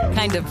another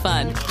kind of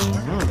fun.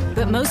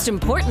 But most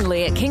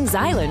importantly, at Kings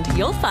Island,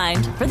 you'll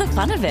find for the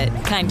fun of it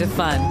kind of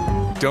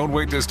fun. Don't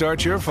wait to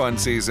start your fun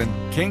season.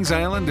 Kings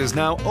Island is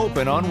now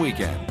open on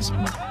weekends.